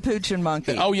 it's a capuchin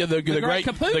monkey. Oh, yeah, the great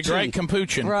capuchin. The great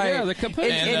capuchin. Right. Yeah, the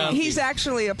capuchin. And he's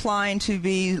actually applying to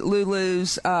be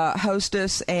Lulu's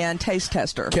hostess and taste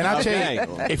tester. Can I tell you,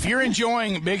 if you're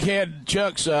enjoying Big Head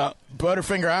Chuck's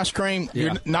Butterfinger ice cream,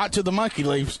 you're not to the monkey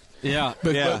leaves. Yeah.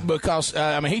 Because,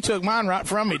 I mean, he took mine right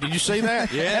from me. Did you see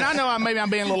that? Yeah. And I know maybe I'm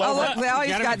being a little over. Look, now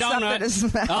he's got something in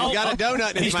his mouth. He's got a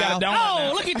donut in his mouth. He's got a donut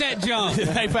now. Look at that jump.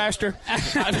 Hey, Pastor.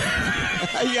 Can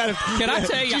I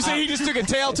tell you? Did you see he just took a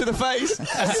tail to the face?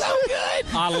 So good.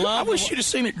 I wish you'd have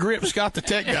seen it grip Scott the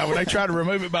tech guy when they tried to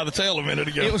remove it by the tail a minute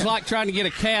ago. It was like trying to get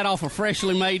a cat off a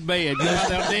freshly made bed. You know how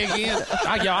they'll dig in?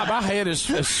 My head is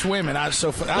swimming.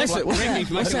 Listen, Ricky's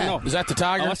making a noise. Is that the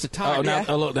tiger? Oh, that's the tiger.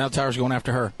 Oh, look, now the tiger's going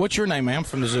after her. What's your name, ma'am,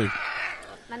 from the zoo?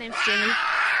 My name's Jenny.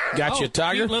 Got you a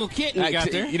tiger? Cute little kitten you got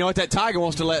there. You know what? That tiger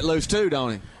wants to let loose too,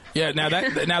 don't he? Yeah. Now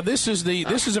this is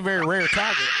a very rare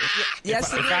tiger.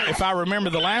 Yes, if I remember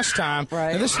the last time,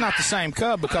 right. Now this is not the same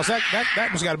cub because that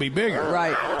one's got to be bigger.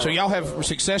 Right. So y'all have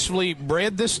successfully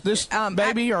bred this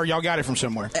baby, or y'all got it from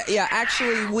somewhere? Yeah,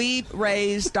 actually, we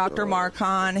raised Dr.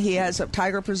 Marcon. He has a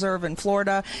tiger preserve in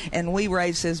Florida, and we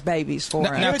raise his babies for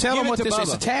him. Now tell them what this is.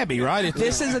 It's a tabby, right?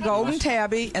 This is a golden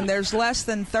tabby, and there's less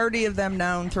than 30 of them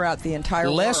known throughout the entire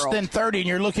world. Less than 30, and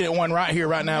you're looking at one right here,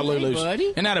 right now, Lulu's. Buddy.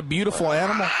 Isn't that a beautiful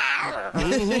animal?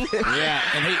 Yeah,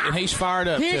 and he's fired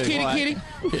up. Here, too. kitty.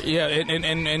 Yeah,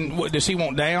 and what, does he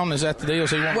want down? Is that the deal?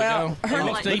 Does he want to go?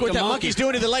 Look what that monkey's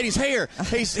doing to the lady's hair.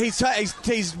 He's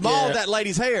mauled that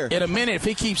lady's hair. In a minute, if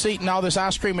he keeps eating all this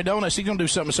ice cream and donuts, he's gonna do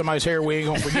something to somebody's hair we ain't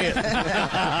gonna forget.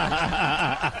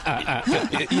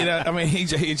 I mean,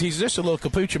 he's just a little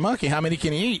capuchin monkey. How many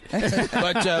can he eat?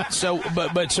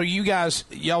 But so you guys,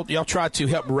 y'all try to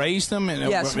help raise them. And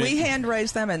yes, we hand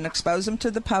raise them and expose them to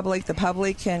the public. The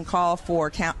public can call for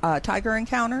tiger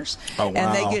encounters,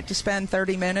 and they get to spend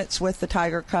 30 minutes with the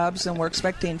tiger cubs. And we're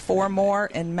expecting 4 more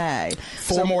in May.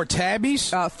 4 more tabbies.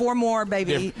 4 more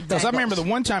baby. Because I remember the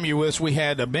one time you were with us, we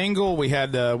had a Bengal. We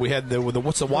had the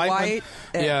what's the white one?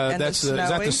 Is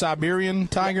that the Siberian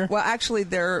tiger? Well, actually,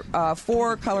 there are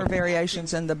 4 color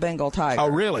variations in the Bengal tiger. Oh,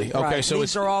 really? Okay, right. so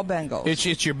these are all Bengals.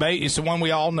 It's your bait. It's the one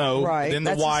we all know. Right. Then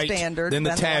the That's white. Standard. Then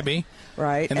the tabby.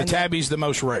 Right. And the tabby's the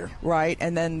most rare. Right.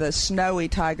 And then the snowy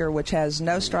tiger, which has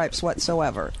no stripes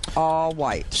whatsoever, all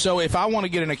white. So if I want to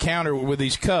get an encounter with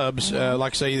these cubs,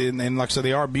 like I say, and like I say,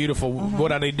 they are beautiful,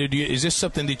 what I need to do, is this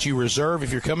something that you reserve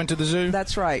if you're coming to the zoo?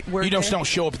 That's right. You don't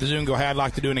show up at the zoo and go, hey, I'd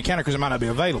like to do an encounter because it might not be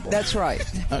available. That's right.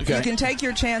 Okay. You can take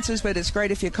your chances, but it's great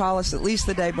if you call us at least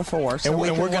the day before. So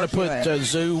and we're going to put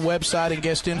zoo website and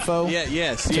guest info.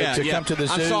 To come to the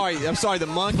zoo. I'm sorry. The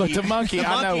monkey. But the monkey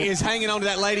is hanging on to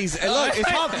that lady's. And look,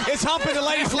 it's humping the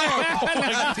lady's leg.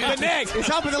 The neck. It's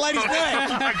humping the lady's neck.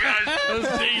 Oh my gosh.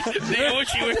 Dee, I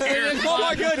wish you were here. Oh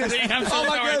my goodness. Dee, I'm so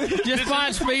sorry. Just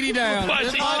find Speedy down.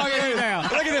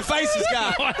 Look at the face he's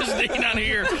got. Why is Dee not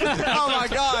here? Oh my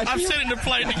gosh. I'm sitting there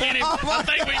playing to get him. I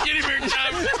think we can get him here in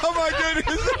time. Oh my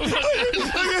goodness.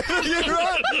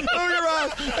 Look at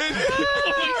Ron.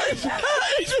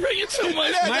 He's bringing so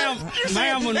much.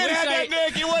 Ma'am, when we say that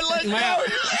neck, he wouldn't let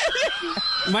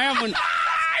go. Ma'am,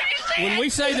 when we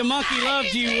say the monkey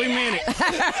loves you, we mean it.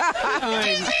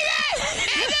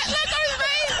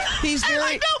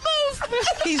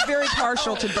 He's very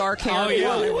partial to dark hair. Oh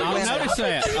yeah, I've noticed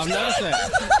that.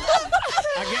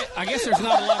 I guess there's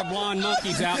not a lot of blonde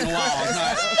monkeys out in the wild.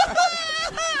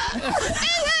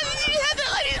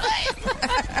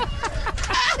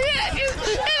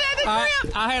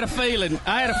 I had a feeling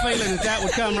that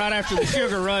would come right after the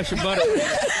sugar rush of butter.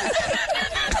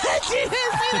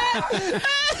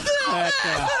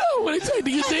 What did he say?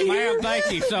 Do you see? Ma'am,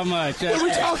 thank you so much. Are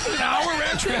we talking an hour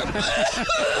round trip?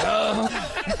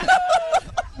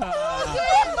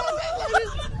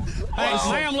 Hey,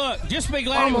 Sam, look, just be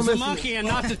glad it was the monkey and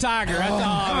not the tiger. That's all.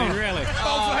 I mean, really.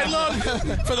 Hey, look,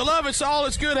 for the love, it's all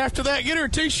that's good. After that, get her a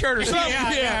T-shirt or something.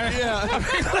 Yeah. I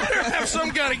mean, let her have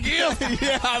some kind of gift.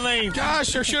 Yeah, I mean,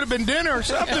 gosh, there should have been dinner or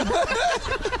something.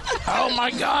 Oh my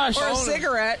gosh. Or a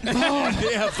cigarette.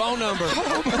 Yeah, phone number.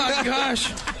 Oh my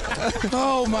gosh.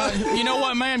 Oh my! You know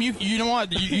what, ma'am? You know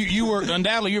what? You were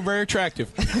undoubtedly you're very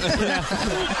attractive.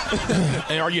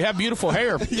 Or you have beautiful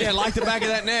hair. Yeah, like the back of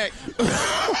that neck.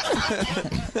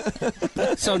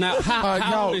 So now,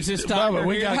 how old is this tiger?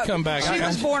 We got to come back. She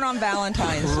was born on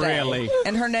Valentine's Day. Really?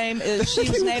 And she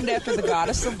was named after the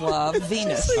goddess of love,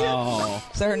 Venus. Oh.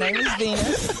 So her name is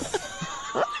Venus.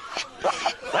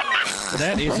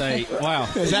 That is wow.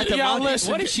 Is that the monkey?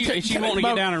 Listen, what is she wanting to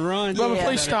get down and run? Bubba,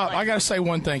 please stop. I got to say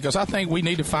one thing because I think we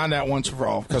need to find out once for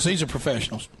all because these are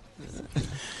professionals.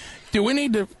 Do we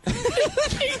need to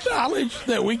acknowledge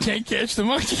that we can't catch the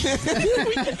monkey?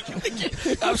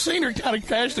 I've seen her kind of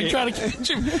casually try to catch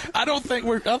him. I don't think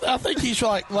I think he's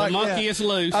like the monkey is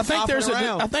loose. I think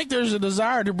there's a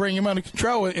desire to bring him under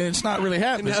control, and it's not really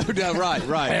happening. No,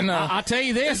 right. And I'll tell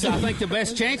you this: I think the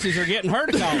best chances are getting her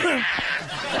to call.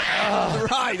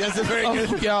 Right, that's a very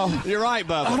good. Y'all, you're right,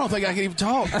 Bubba. I don't think I can even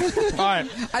talk. All right.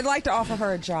 I'd like to offer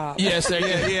her a job. Yes,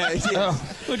 yeah.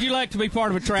 Would you like to be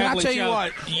part of a traveling show? Can I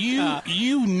tell you show? what?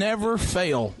 You never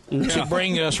fail to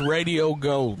bring us radio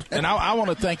gold, and I want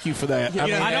to thank you for that.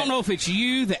 I don't know if it's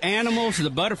you, the animals, the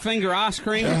Butterfinger ice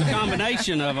cream, or the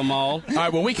combination of them all. All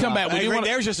right, when we come back,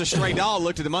 there's just a stray dog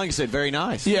looked at the monkey and said, "Very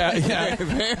nice." Yeah.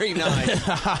 Very nice.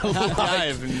 I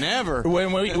have never.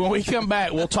 When we come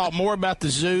back, we'll talk more about the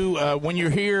zoo. When you're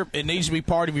here, it needs to be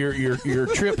part of your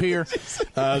trip here.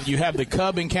 You have the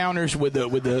cub encounters with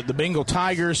the Bengal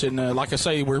tigers, and like I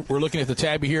say, we're looking at the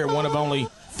tabby here at one of only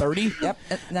 30. Yep,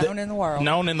 known in the world.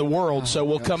 Known in the world. So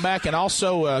we'll come back, and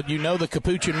also, the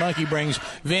capuchin monkey brings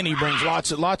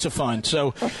lots of fun.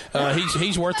 So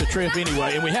he's worth the trip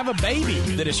anyway. And we have a baby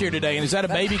that is here today, and is that a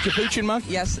baby capuchin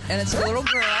monkey? Yes, and it's a little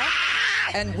girl.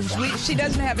 And she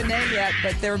doesn't have a name yet,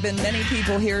 but there have been many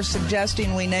people here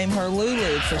suggesting we name her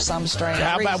Lulu for some strange reason.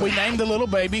 How about we name the little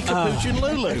baby Capuchin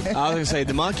Lulu? I was going to say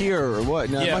the monkey or what?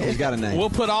 No, the monkey's got a name. We'll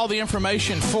put all the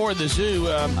information for the zoo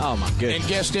oh, my goodness. and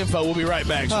guest info. We'll be right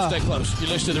back, so stay close. You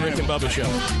listen to the Rick and Bubba Show.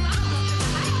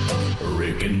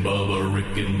 Rick and Bubba,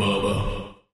 Rick and Bubba.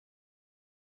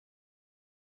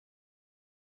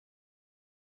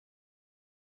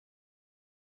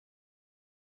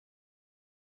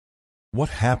 What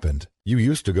happened? You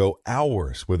used to go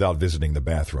hours without visiting the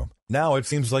bathroom. Now it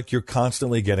seems like you're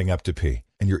constantly getting up to pee,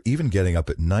 and you're even getting up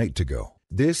at night to go.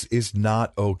 This is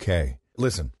not okay.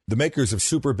 Listen, the makers of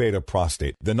Super Beta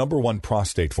Prostate, the #1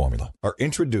 prostate formula, are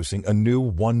introducing a new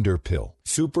wonder pill,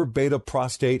 Super Beta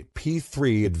Prostate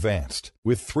P3 Advanced,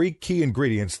 with 3 key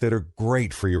ingredients that are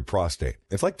great for your prostate.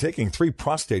 It's like taking 3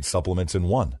 prostate supplements in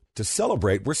one. To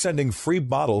celebrate, we're sending free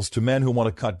bottles to men who want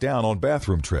to cut down on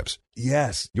bathroom trips.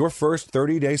 Yes, your first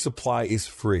 30-day supply is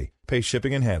free. Pay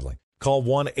shipping and handling. Call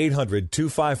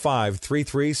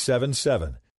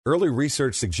 1-800-255-3377. Early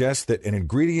research suggests that an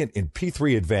ingredient in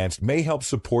P3 Advanced may help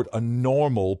support a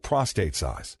normal prostate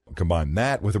size. Combine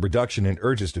that with a reduction in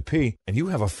urges to pee, and you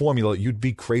have a formula you'd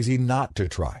be crazy not to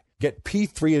try. Get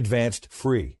P3 Advanced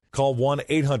free. Call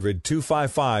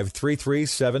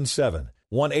 1-800-255-3377.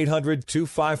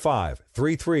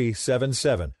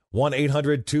 1-800-255-3377.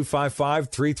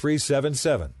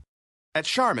 1-800-255-3377. At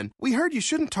Charmin, we heard you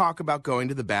shouldn't talk about going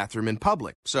to the bathroom in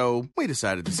public, so we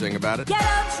decided to sing about it. Get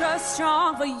ultra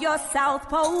strong for your South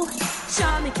Pole.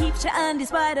 Charmin keeps your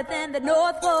undies whiter than the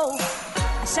North Pole.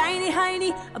 A shiny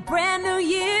hiney, a brand new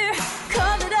year.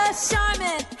 Come to the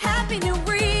Charmin, Happy New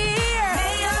Year.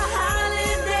 May your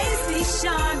holidays be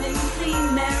Charmin,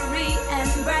 clean, merry,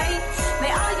 and bright.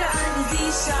 May all your undies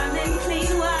be Charmin,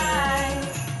 clean white.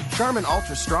 Charmin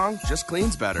Ultra Strong just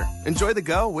cleans better. Enjoy the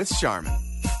go with Charmin.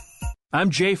 I'm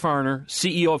Jay Farner,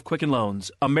 CEO of Quicken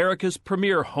Loans, America's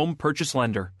premier home purchase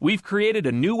lender. We've created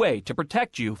a new way to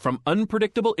protect you from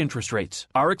unpredictable interest rates.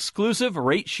 Our exclusive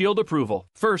Rate Shield approval.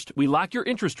 First, we lock your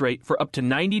interest rate for up to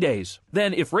 90 days.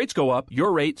 Then, if rates go up,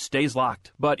 your rate stays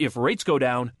locked. But if rates go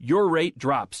down, your rate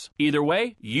drops. Either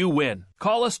way, you win.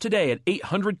 Call us today at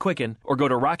 800-QUICKEN or go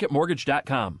to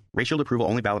rocketmortgage.com. Rate Shield approval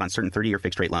only valid on certain 30-year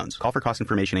fixed-rate loans. Call for cost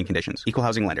information and conditions. Equal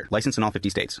housing lender. Licensed in all 50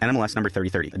 states. NMLS number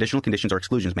 3030. Additional conditions or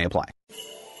exclusions may apply.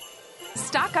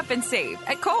 Stock up and save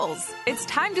at Kohl's. It's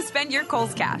time to spend your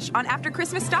Kohl's cash on after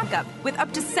Christmas stock up with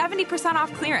up to 70%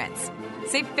 off clearance.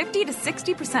 Save 50 to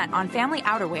 60% on family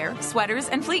outerwear, sweaters,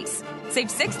 and fleece. Save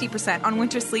 60% on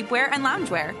winter sleepwear and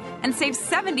loungewear. And save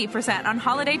 70% on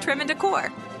holiday trim and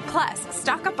decor. Plus,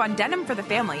 stock up on denim for the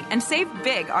family and save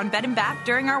big on bed and bath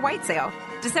during our white sale.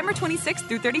 December 26th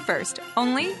through 31st,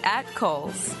 only at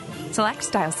Kohl's. Select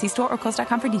styles. See store or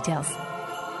Kohl's.com for details.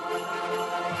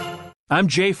 I'm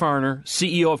Jay Farner,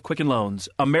 CEO of Quicken Loans,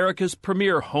 America's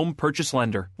premier home purchase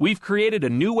lender. We've created a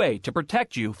new way to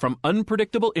protect you from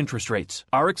unpredictable interest rates.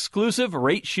 Our exclusive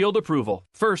Rate Shield approval.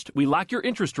 First, we lock your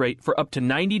interest rate for up to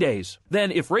 90 days.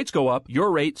 Then, if rates go up,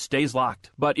 your rate stays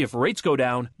locked. But if rates go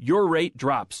down, your rate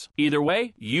drops. Either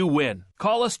way, you win.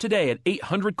 Call us today at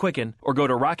 800-QUICKEN or go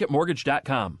to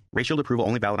rocketmortgage.com. Rate Shield approval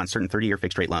only valid on certain 30-year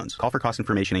fixed-rate loans. Call for cost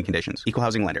information and conditions. Equal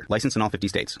housing lender. Licensed in all 50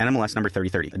 states. NMLS number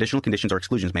 3030. Additional conditions or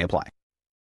exclusions may apply.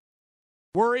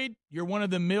 Worried you're one of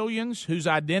the millions whose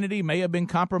identity may have been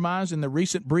compromised in the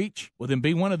recent breach? Well, then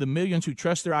be one of the millions who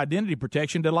trust their identity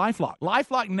protection to LifeLock.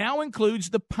 LifeLock now includes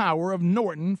the power of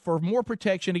Norton for more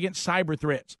protection against cyber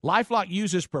threats. LifeLock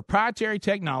uses proprietary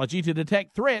technology to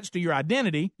detect threats to your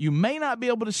identity you may not be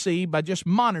able to see by just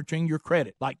monitoring your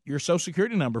credit, like your Social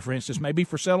Security number, for instance, may be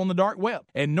for sale on the dark web.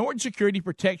 And Norton Security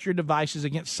protects your devices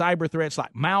against cyber threats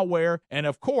like malware. And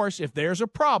of course, if there's a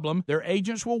problem, their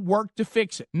agents will work to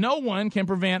fix it. No one can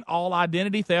prevent all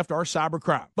identity theft or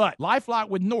cybercrime. But LifeLock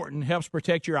with Norton helps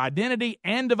protect your identity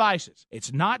and devices.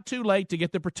 It's not too late to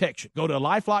get the protection. Go to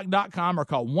LifeLock.com or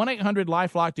call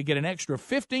 1-800-LifeLock to get an extra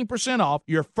 15% off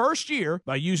your first year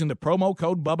by using the promo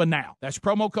code BUBBA now. That's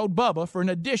promo code BUBBA for an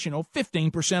additional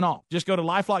 15% off. Just go to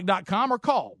LifeLock.com or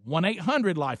call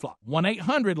 1-800-LifeLock.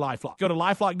 1-800-LifeLock. Go to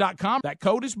LifeLock.com. That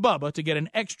code is BUBBA to get an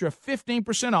extra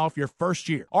 15% off your first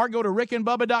year. Or go to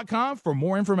RickandBubba.com for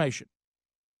more information.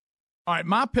 All right,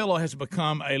 MyPillow has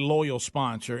become a loyal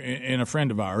sponsor and a friend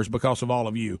of ours because of all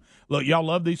of you. Look, y'all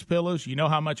love these pillows. You know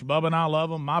how much Bubba and I love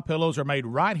them. MyPillows are made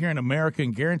right here in America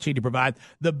and guaranteed to provide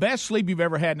the best sleep you've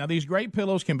ever had. Now, these great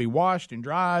pillows can be washed and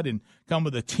dried and come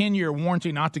with a 10-year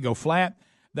warranty not to go flat.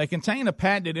 They contain a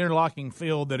patented interlocking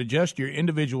field that adjusts your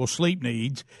individual sleep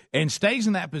needs and stays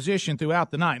in that position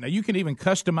throughout the night. Now, you can even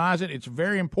customize it. It's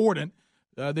very important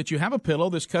that you have a pillow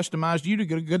that's customized you to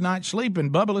get a good night's sleep.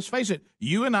 And, Bubba, let's face it,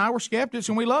 you and I were skeptics,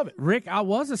 and we love it. Rick, I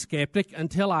was a skeptic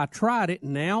until I tried it.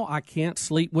 Now I can't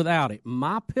sleep without it.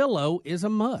 My pillow is a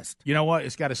must. You know what?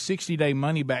 It's got a 60-day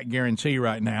money-back guarantee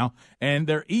right now, and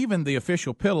they're even the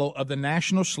official pillow of the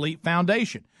National Sleep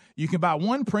Foundation. You can buy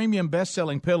one premium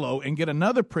best-selling pillow and get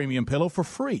another premium pillow for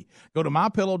free. Go to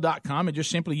MyPillow.com and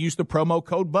just simply use the promo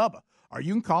code BUBBA. Or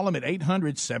you can call them at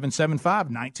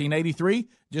 800-775-1983.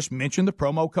 Just mention the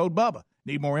promo code BUBBA.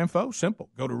 Need more info? Simple.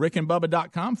 Go to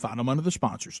rickandbubba.com. Find them under the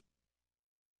sponsors.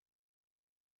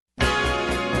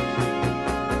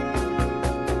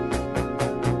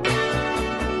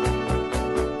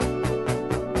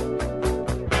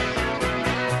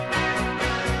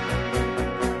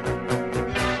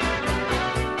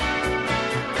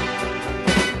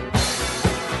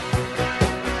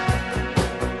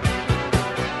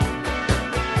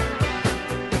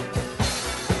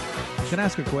 Can I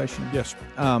ask a question? Yes.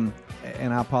 And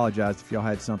I apologize if y'all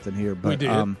had something here, but we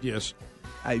did. Yes.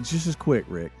 Just as quick,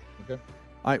 Rick. Okay.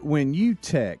 All right, when you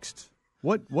text,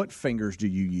 what fingers do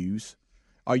you use?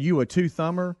 Are you a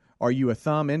two-thumber? Are you a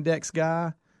thumb index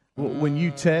guy? When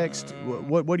you text,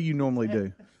 what do you normally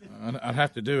do? I'd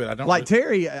have to do it. I don't like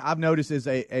Terry. I've noticed is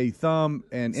a thumb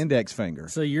and index finger.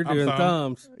 So you're doing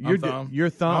thumbs. You're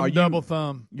thumb. I'm double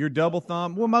thumb. You're double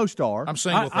thumb. Well, most are. I'm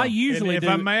single thumb. I usually if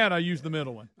I'm mad, I use the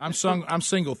middle one. I'm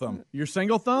single thumb. You're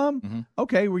single thumb. Mm-hmm.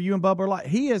 Okay, where you and Bubba are like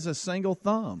he is a single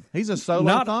thumb. He's a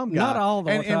solo thumb guy. Not all the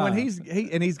time. And when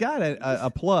he's got a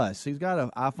plus. He's got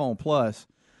an iPhone Plus.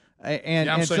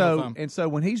 And so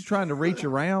when he's trying to reach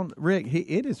around, Rick,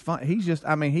 it is fun. He's just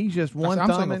one I'm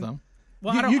thumb. single thumb.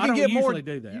 Well, I don't usually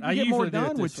do that. You can get more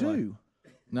done with two.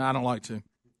 No, I don't like to.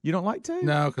 You don't like to?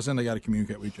 No, because then they got to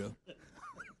communicate with each other.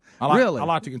 I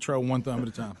like to control one thumb at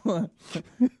a time.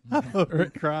 I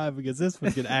would cry because this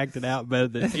one could act it out better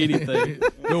than anything.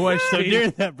 So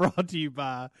during that brought to you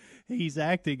by, he's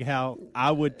acting how I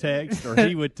would text or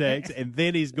he would text, and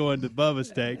then he's going to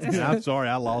Bubba's text. And I'm sorry,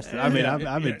 I lost it. I mean,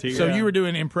 I'm in tears. So you were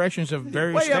doing impressions of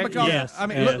various texts? Yes. I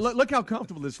mean, look how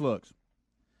comfortable this looks.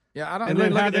 Yeah, I don't. And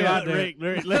then how do I do it?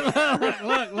 Look,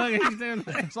 he's doing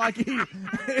that. It's like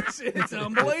it's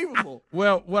unbelievable.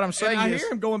 Well, what I'm saying I is,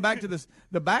 hear him going back to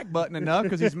the back button enough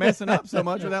because he's messing up so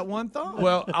much with that one thumb.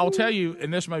 Well, I'll tell you,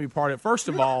 and this may be part of it. First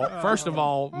of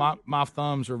all, my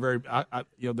thumbs are very. I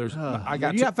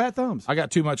got fat thumbs. I got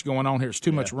too much going on here. It's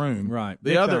too much room. Right.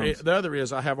 The other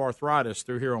is I have arthritis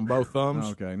through here on both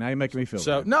thumbs. Okay. Now you're making me feel.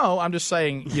 So bad. no, I'm just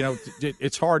saying.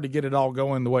 It's hard to get it all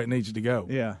going the way it needs to go.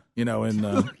 Yeah. And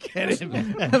look at him.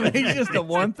 I mean, he's just a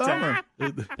one thumber.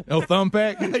 No thumb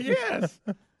pack. Yes.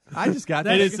 I just got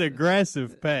that. It's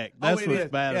aggressive pack. That's what's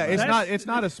bad. Yeah, it's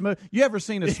not a smooth. You ever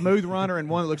seen a smooth runner and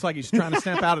one that looks like he's trying to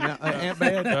stamp out an ant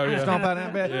bed? Oh, yeah. Stomp out an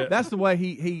ant bed. Yeah. That's the way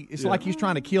it's like he's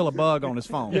trying to kill a bug on his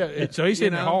phone. Yeah, so he's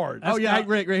hitting it hard. Oh yeah,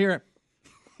 Rick, right here.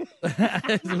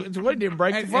 It's what didn't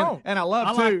break the phone. And I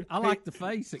love too. I like the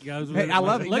face it goes with. Hey, I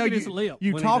love it. Look at his lip.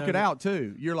 You talk it out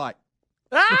too. You're like.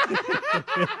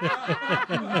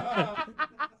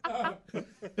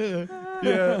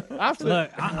 Yeah.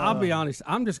 Look, I'll be honest.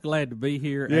 I'm just glad to be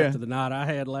here after the night I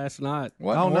had last night.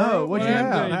 What? Oh no! What'd you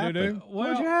have?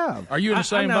 What'd you have? Are you in the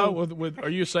same boat with? Are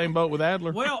you the same boat with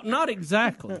Adler? Well, not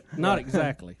exactly. Not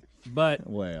exactly. But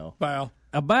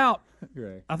about.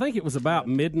 I think it was about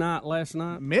midnight last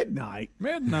night. Midnight.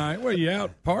 Were you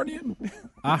out partying?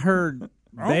 I heard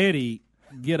Betty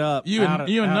get up. You and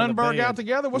Nunberg out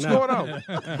together? What's going on?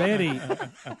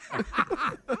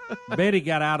 Betty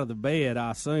got out of the bed,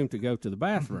 I assume, to go to the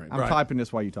bathroom. I'm typing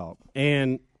this while you talk.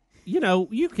 And,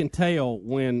 you can tell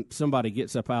when somebody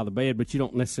gets up out of the bed, but you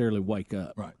don't necessarily wake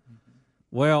up. Right.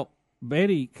 Well,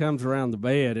 Betty comes around the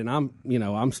bed, and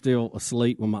I'm still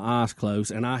asleep with my eyes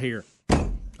closed, and I hear,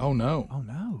 oh, no. Oh,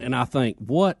 no. And I think,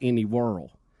 what in the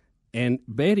world? And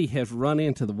Betty has run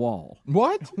into the wall.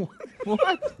 What?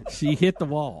 What? She hit the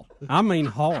wall. I mean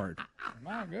hard.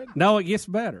 My goodness. No, it gets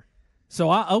better. So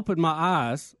I opened my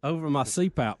eyes over my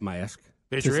CPAP mask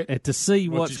to see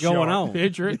what's going on.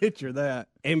 Picture that.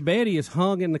 And Betty is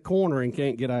hung in the corner and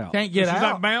can't get out. Can't get out? She's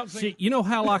like bouncing? You know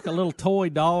how like a little toy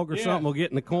dog or something will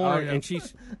get in the corner and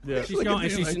she's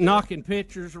knocking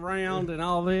pictures around and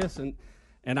all this. And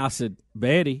I said,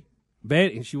 Betty,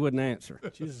 and she wouldn't answer.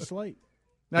 She's asleep.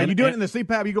 Now, you do it in the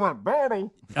CPAP, you going, Betty.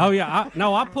 Oh, yeah.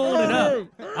 I pulled it up.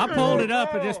 I pulled it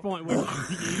up at this point. You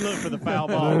look for the foul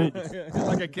ball.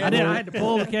 Like a catcher. I had to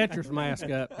pull the catcher's mask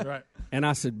up. Right. And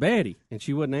I said, Betty, and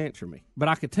she wouldn't answer me. But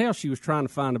I could tell she was trying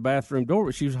to find the bathroom door,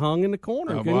 but she was hung in the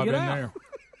corner and couldn't get out. There.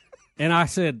 And I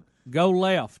said, go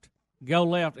left. go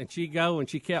left, and she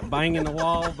kept banging the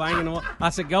wall. I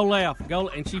said, go left,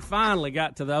 and she finally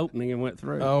got to the opening and went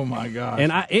through. Oh my gosh!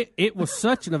 And it was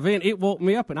such an event. It woke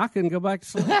me up, and I couldn't go back to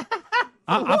sleep.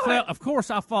 Of course,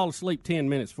 I fall asleep 10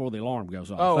 minutes before the alarm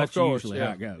goes off. Oh, that's of course, usually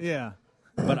how it goes. Yeah.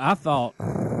 But I thought,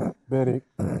 Betty,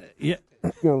 yeah,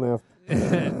 go left.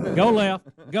 go left,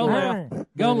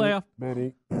 go left.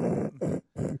 Betty.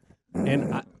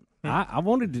 And I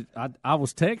wanted to. I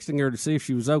was texting her to see if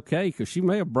she was okay because she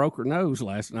may have broke her nose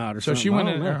last night or So something. she went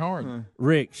in there hard.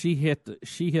 Rick, she hit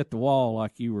the wall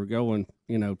like you were going,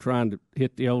 trying to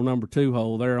hit the old number 2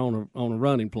 hole there on a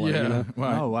running play. Yeah.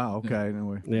 Right. Oh wow. Okay.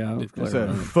 Yeah. It's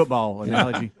a football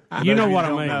analogy. You know what I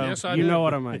mean. Yes, I you do. know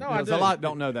what I mean. No, I do. A lot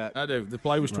don't know that. I do. The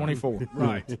play was 24.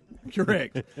 Right.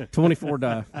 Correct. 24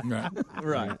 die.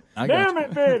 Right. Damn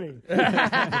it, Betty.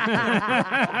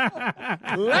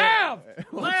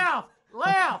 Left.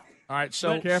 All right,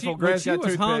 so careful, But she got was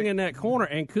toothpick. hung in that corner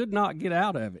and could not get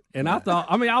out of it. And I thought,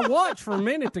 I watched for a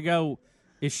minute to go,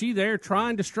 is she there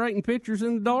trying to straighten pictures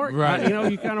in the dark? Right.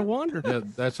 You kind of wonder. Yeah,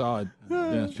 that's odd.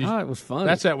 Yeah, It was funny.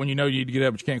 That's that when you know you need to get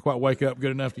up, but you can't quite wake up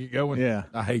good enough to get going. Yeah.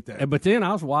 I hate that. But then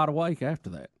I was wide awake after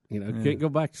that. Can't go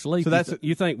back to sleep. So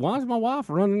you think, why is my wife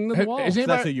running into the wall? Is So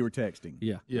anybody- that's who you were texting.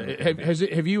 Yeah. Yeah.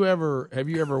 Have you ever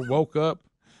woke up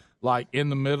like in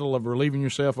the middle of relieving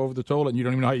yourself over the toilet and you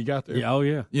don't even know how you got there? Yeah. Oh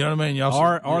yeah. You know what I mean?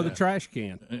 Or the trash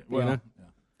can. Well,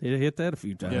 it hit that a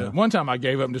few times. yeah. One time I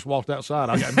gave up and just walked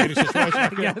outside. I got in many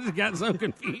situations. got so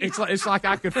confused. It's like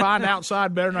I could find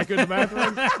outside better than I could in the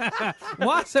bathroom.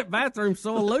 Why is that bathroom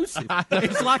so elusive?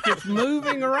 It's like it's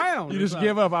moving around. You just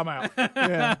give up. I'm out.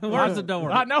 Yeah. Where's the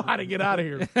door? I know how to get out of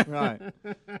here. Right.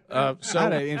 So I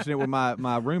had an incident with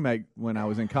my roommate when I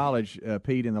was in college.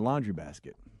 Peed in the laundry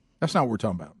basket. that's not what we're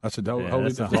talking about. That's a whole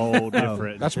That's a whole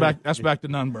different. That's back to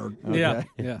Nunberg.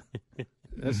 Yeah.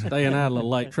 That's staying out a little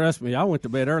late. Trust me, I went to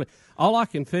bed early. All I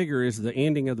can figure is the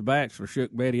ending of The Bachelor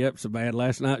shook Betty up so bad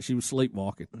last night she was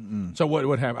sleepwalking. So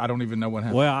what happened? I don't even know what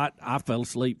happened. Well, I fell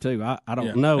asleep too. I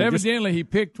don't know. Evidently, he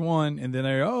picked one, and then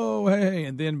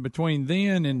and then between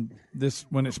then and this,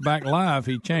 when it's back live,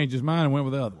 he changed his mind and went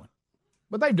with the other one.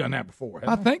 But they've done that before.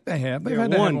 I think they have. They've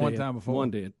had that happen one time before.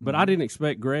 One did, but I didn't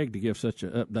expect Greg to give such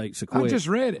an update so quick. I just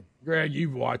read it. Greg,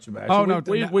 you've watched The Bachelor. Oh, no.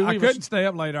 I couldn't stay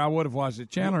up later. I would have watched it.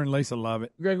 Chandler and Lisa love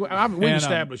it. Greg, we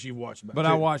established you've watched it. But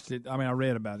I watched it. I mean, I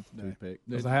read about it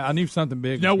today. I knew something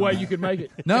big. No way you could make it.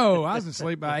 No, I was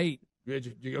asleep by 8.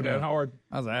 Did you go down hard?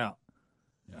 I was out.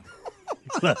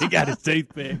 He got his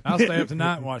toothpick. I'll stay up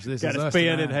tonight and watch this. Got his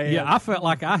pen in hand. Yeah, I felt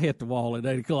like I hit the wall at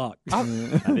 8 o'clock. I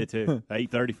did too.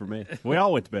 8:30 for me. We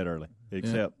all went to bed early,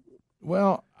 except.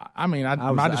 Well, I mean, I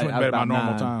just went to bed at my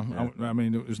normal time. I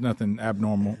mean, there was nothing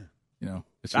abnormal.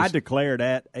 It's just, I declared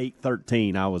at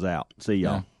 8:13 I was out. See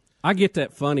y'all. Yeah. I get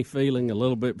that funny feeling a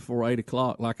little bit before 8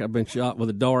 o'clock, like I've been shot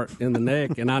with a dart in the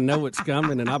neck, and I know it's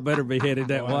coming, and I better be headed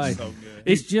that way. So good.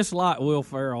 It's just like Will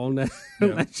Ferrell on that,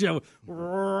 that show.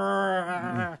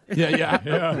 How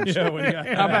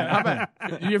about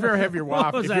you ever have your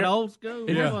wife? What was that, old school?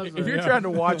 If you're trying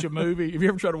to watch a movie,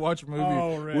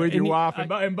 with your wife,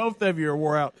 and both of you are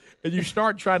wore out, and you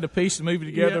start trying to piece the movie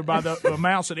together by the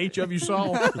amounts that each of you saw,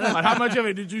 like how much of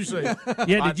it did you see?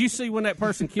 Yeah, did you see when that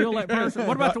person killed that person?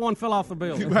 What about the one fell off the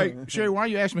building? Hey, Sherry, why are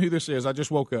you asking me who this is? I just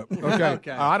woke up.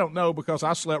 Okay. I don't know because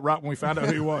I slept right when we found out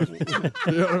who he was. You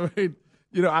know what I mean?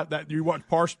 You watch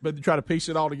parts, but you try to piece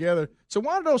it all together. So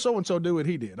why did so and so do what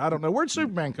he did? I don't know. Where'd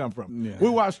Superman come from? Yeah. We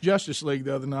watched Justice League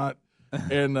the other night,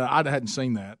 and I hadn't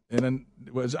seen that. And then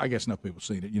I guess enough people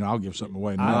seen it. I'll give something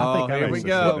away. Here we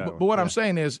go. But what I'm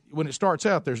saying is, when it starts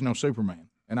out, there's no Superman.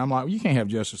 And I'm like, well, you can't have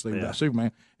Justice League without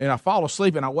Superman. And I fall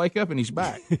asleep, and I wake up, and he's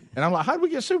back. And I'm like, how did we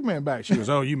get Superman back? She goes,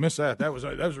 oh, you missed that. That was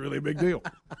really a big deal.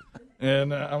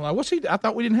 And I'm like, what's he? I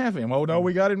thought we didn't have him. Oh, no,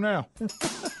 we got him now.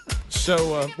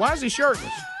 So why is he shirtless?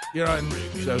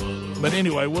 But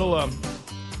anyway, we'll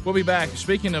be back.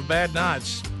 Speaking of bad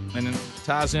nights, and it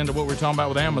ties into what we're talking about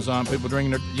with Amazon, people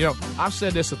drinking their, I've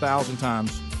said this 1,000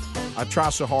 times. I try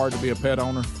so hard to be a pet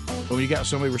owner, but when you got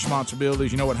so many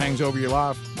responsibilities, you know what hangs over your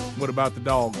life? What about the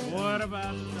dog? What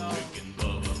about the dog?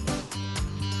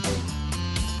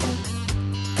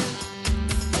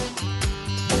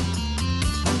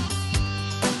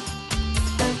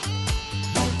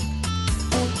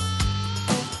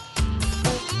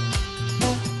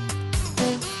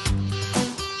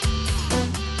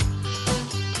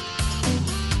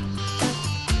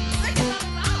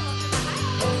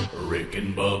 Rick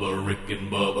and Bubba, Rick and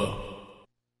Bubba.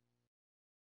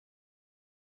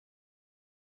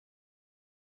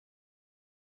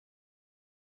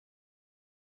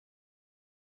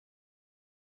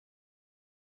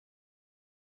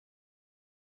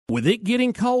 With it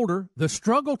getting colder, the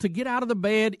struggle to get out of the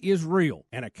bed is real,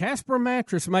 and a Casper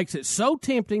mattress makes it so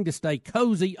tempting to stay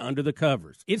cozy under the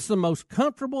covers. It's the most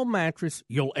comfortable mattress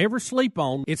you'll ever sleep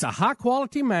on. It's a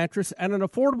high-quality mattress at an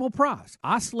affordable price.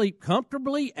 I sleep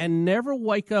comfortably and never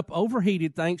wake up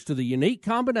overheated thanks to the unique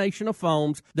combination of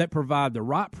foams that provide the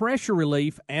right pressure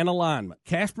relief and alignment.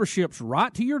 Casper ships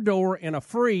right to your door in a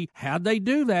free "How'd they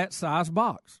do that?" size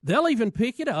box. They'll even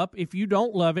pick it up if you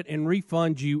don't love it and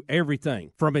refund you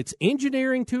everything. From its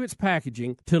engineering to its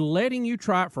packaging to letting you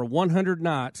try it for 100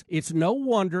 nights, it's no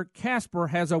wonder Casper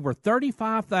has over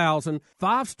 35,000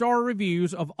 five-star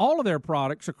reviews of all of their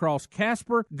products across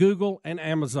Casper, Google, and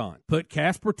Amazon. Put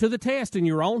Casper to the test in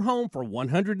your own home for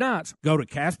 100 nights. Go to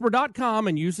Casper.com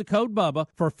and use the code BUBBA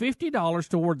for $50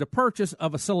 toward the purchase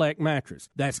of a select mattress.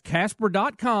 That's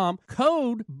Casper.com,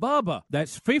 code BUBBA.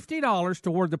 That's $50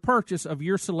 toward the purchase of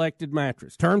your selected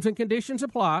mattress. Terms and conditions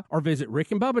apply, or visit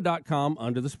rickandbubba.com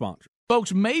under the sponsor.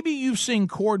 Folks, maybe you've seen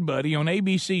Chord Buddy on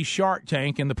ABC's Shark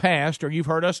Tank in the past, or you've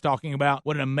heard us talking about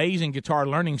what an amazing guitar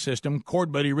learning system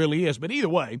Chord Buddy really is. But either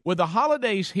way, with the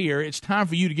holidays here, it's time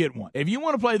for you to get one. If you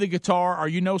want to play the guitar or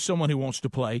you know someone who wants to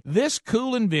play, this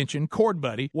cool invention, Chord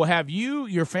Buddy, will have you,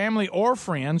 your family, or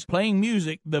friends playing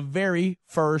music the very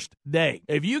first day.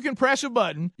 If you can press a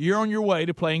button, you're on your way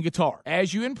to playing guitar.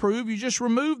 As you improve, you just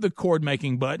remove the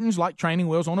chord-making buttons like training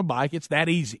wheels on a bike. It's that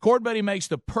easy. Chord Buddy makes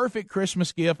the perfect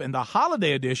Christmas gift, and the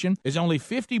holiday edition is only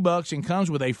 $50 and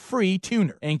comes with a free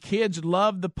tuner. And kids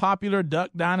love the popular Duck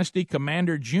Dynasty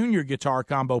Commander Junior guitar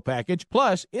combo package.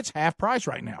 Plus, it's half price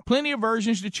right now. Plenty of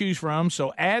versions to choose from,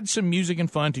 so add some music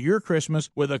and fun to your Christmas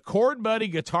with a Chord Buddy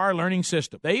guitar learning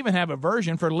system. They even have a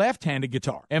version for left-handed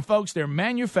guitar. And folks, they're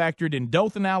manufactured in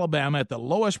Dothan, Alabama at the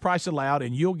lowest price allowed,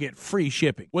 and you'll get free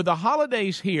shipping. With the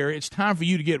holidays here, it's time for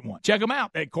you to get one. Check them out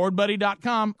at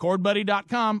chordbuddy.com,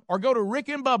 chordbuddy.com, or go to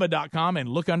rickandbubba.com and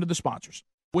look under the sponsors.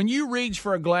 When you reach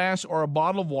for a glass or a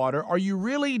bottle of water, are you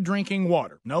really drinking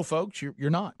water? No, folks, you're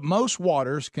not. Most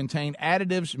waters contain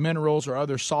additives, minerals, or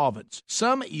other solvents.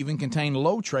 Some even contain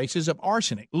low traces of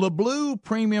arsenic. LeBlue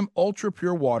Premium Ultra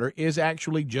Pure Water is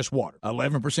actually just water.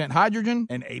 11% hydrogen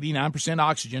and 89%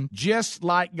 oxygen, just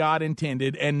like God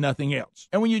intended and nothing else.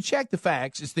 And when you check the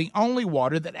facts, it's the only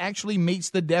water that actually meets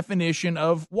the definition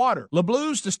of water.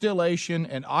 LeBlue's distillation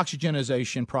and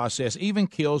oxygenization process even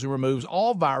kills and removes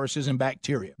all viruses and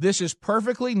bacteria. This is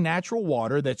perfectly natural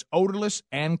water that's odorless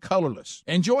and colorless.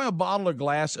 Enjoy a bottle or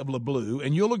glass of LeBlue,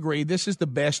 and you'll agree this is the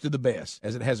best of the best,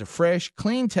 as it has a fresh,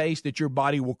 clean taste that your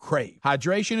body will crave.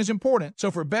 Hydration is important,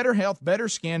 so for better health, better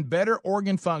skin, better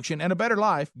organ function, and a better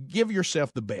life, give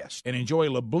yourself the best and enjoy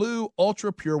LeBlue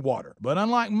Ultra Pure Water. But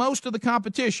unlike most of the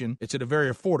competition, it's at a very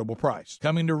affordable price.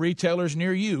 Coming to retailers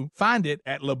near you, find it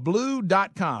at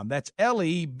leblue.com. That's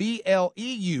LEBLEU.com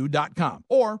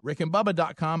or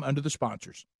rickandbubba.com under the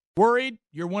sponsors. Worried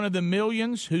you're one of the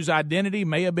millions whose identity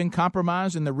may have been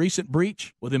compromised in the recent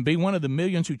breach? Well, then be one of the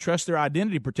millions who trust their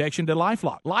identity protection to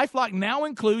LifeLock. LifeLock now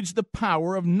includes the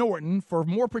power of Norton for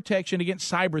more protection against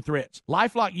cyber threats.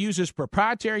 LifeLock uses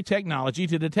proprietary technology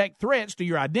to detect threats to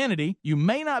your identity you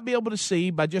may not be able to see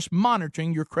by just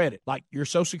monitoring your credit, like your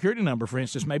Social Security number, for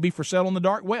instance, may be for sale on the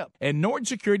dark web. And Norton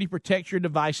Security protects your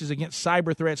devices against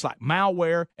cyber threats like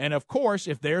malware. And of course,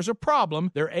 if there's a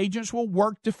problem, their agents will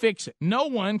work to fix it. No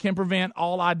one can prevent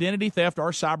all identity theft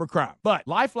or cybercrime. But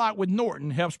LifeLock with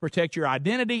Norton helps protect your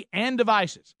identity and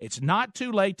devices. It's not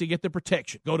too late to get the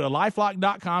protection. Go to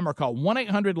LifeLock.com or call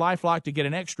 1-800-LifeLock to get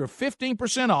an extra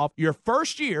 15% off your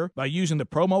first year by using the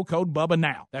promo code BUBBA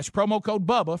now. That's promo code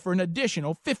BUBBA for an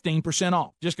additional 15%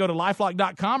 off. Just go to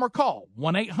LifeLock.com or call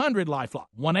 1-800-LifeLock.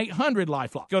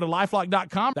 1-800-LifeLock. Go to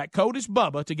LifeLock.com. That code is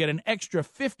BUBBA to get an extra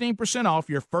 15% off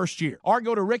your first year. Or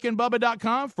go to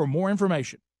rickandbubba.com for more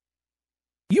information.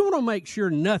 You want to make sure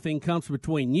nothing comes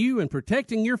between you and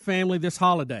protecting your family this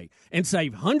holiday and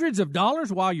save hundreds of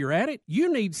dollars while you're at it?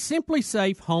 You need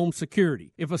SimpliSafe Home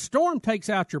Security. If a storm takes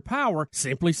out your power,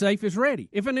 SimpliSafe is ready.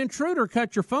 If an intruder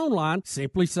cuts your phone line,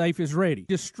 SimpliSafe is ready.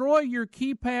 Destroy your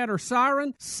keypad or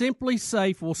siren,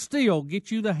 SimpliSafe will still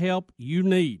get you the help you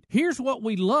need. Here's what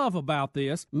we love about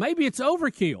this. Maybe it's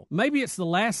overkill. Maybe it's the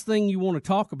last thing you want to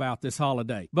talk about this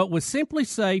holiday. But with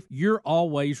SimpliSafe, you're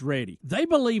always ready. They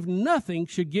believe nothing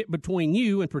should should get between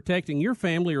you and protecting your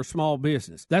family or small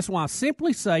business. That's why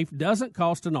Simply Safe doesn't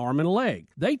cost an arm and a leg.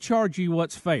 They charge you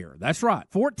what's fair. That's right,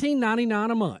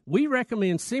 $14.99 a month. We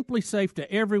recommend Simply Safe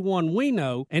to everyone we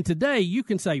know, and today you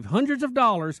can save hundreds of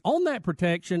dollars on that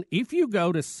protection if you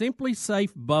go to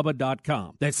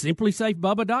simplysafebubba.com. That's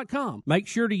simplysafebubba.com. Make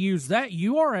sure to use that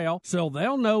URL so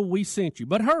they'll know we sent you.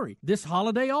 But hurry, this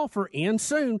holiday offer ends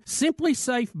soon.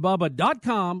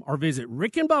 simplysafebubba.com or visit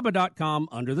rickandbubba.com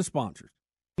under the sponsors.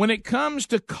 When it comes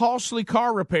to costly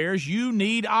car repairs, you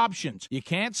need options. You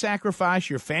can't sacrifice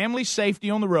your family's safety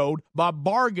on the road by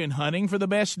bargain hunting for the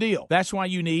best deal. That's why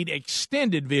you need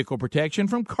extended vehicle protection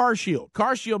from CarShield.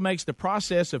 CarShield makes the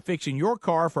process of fixing your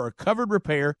car for a covered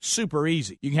repair super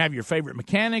easy. You can have your favorite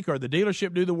mechanic or the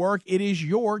dealership do the work. It is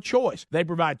your choice. They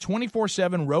provide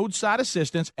 24/7 roadside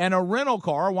assistance and a rental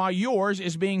car while yours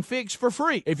is being fixed for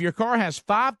free. If your car has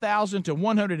 5,000 to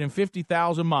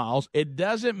 150,000 miles, it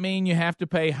doesn't mean you have to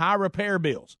pay high repair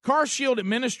bills. CarShield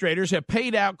administrators have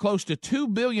paid out close to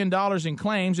 $2 billion in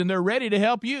claims, and they're ready to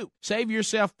help you. Save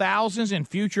yourself thousands in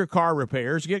future car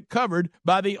repairs. Get covered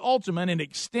by the ultimate in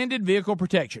extended vehicle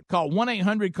protection. Call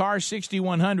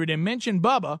 1-800-CAR-6100 and mention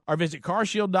Bubba or visit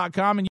carshield.com and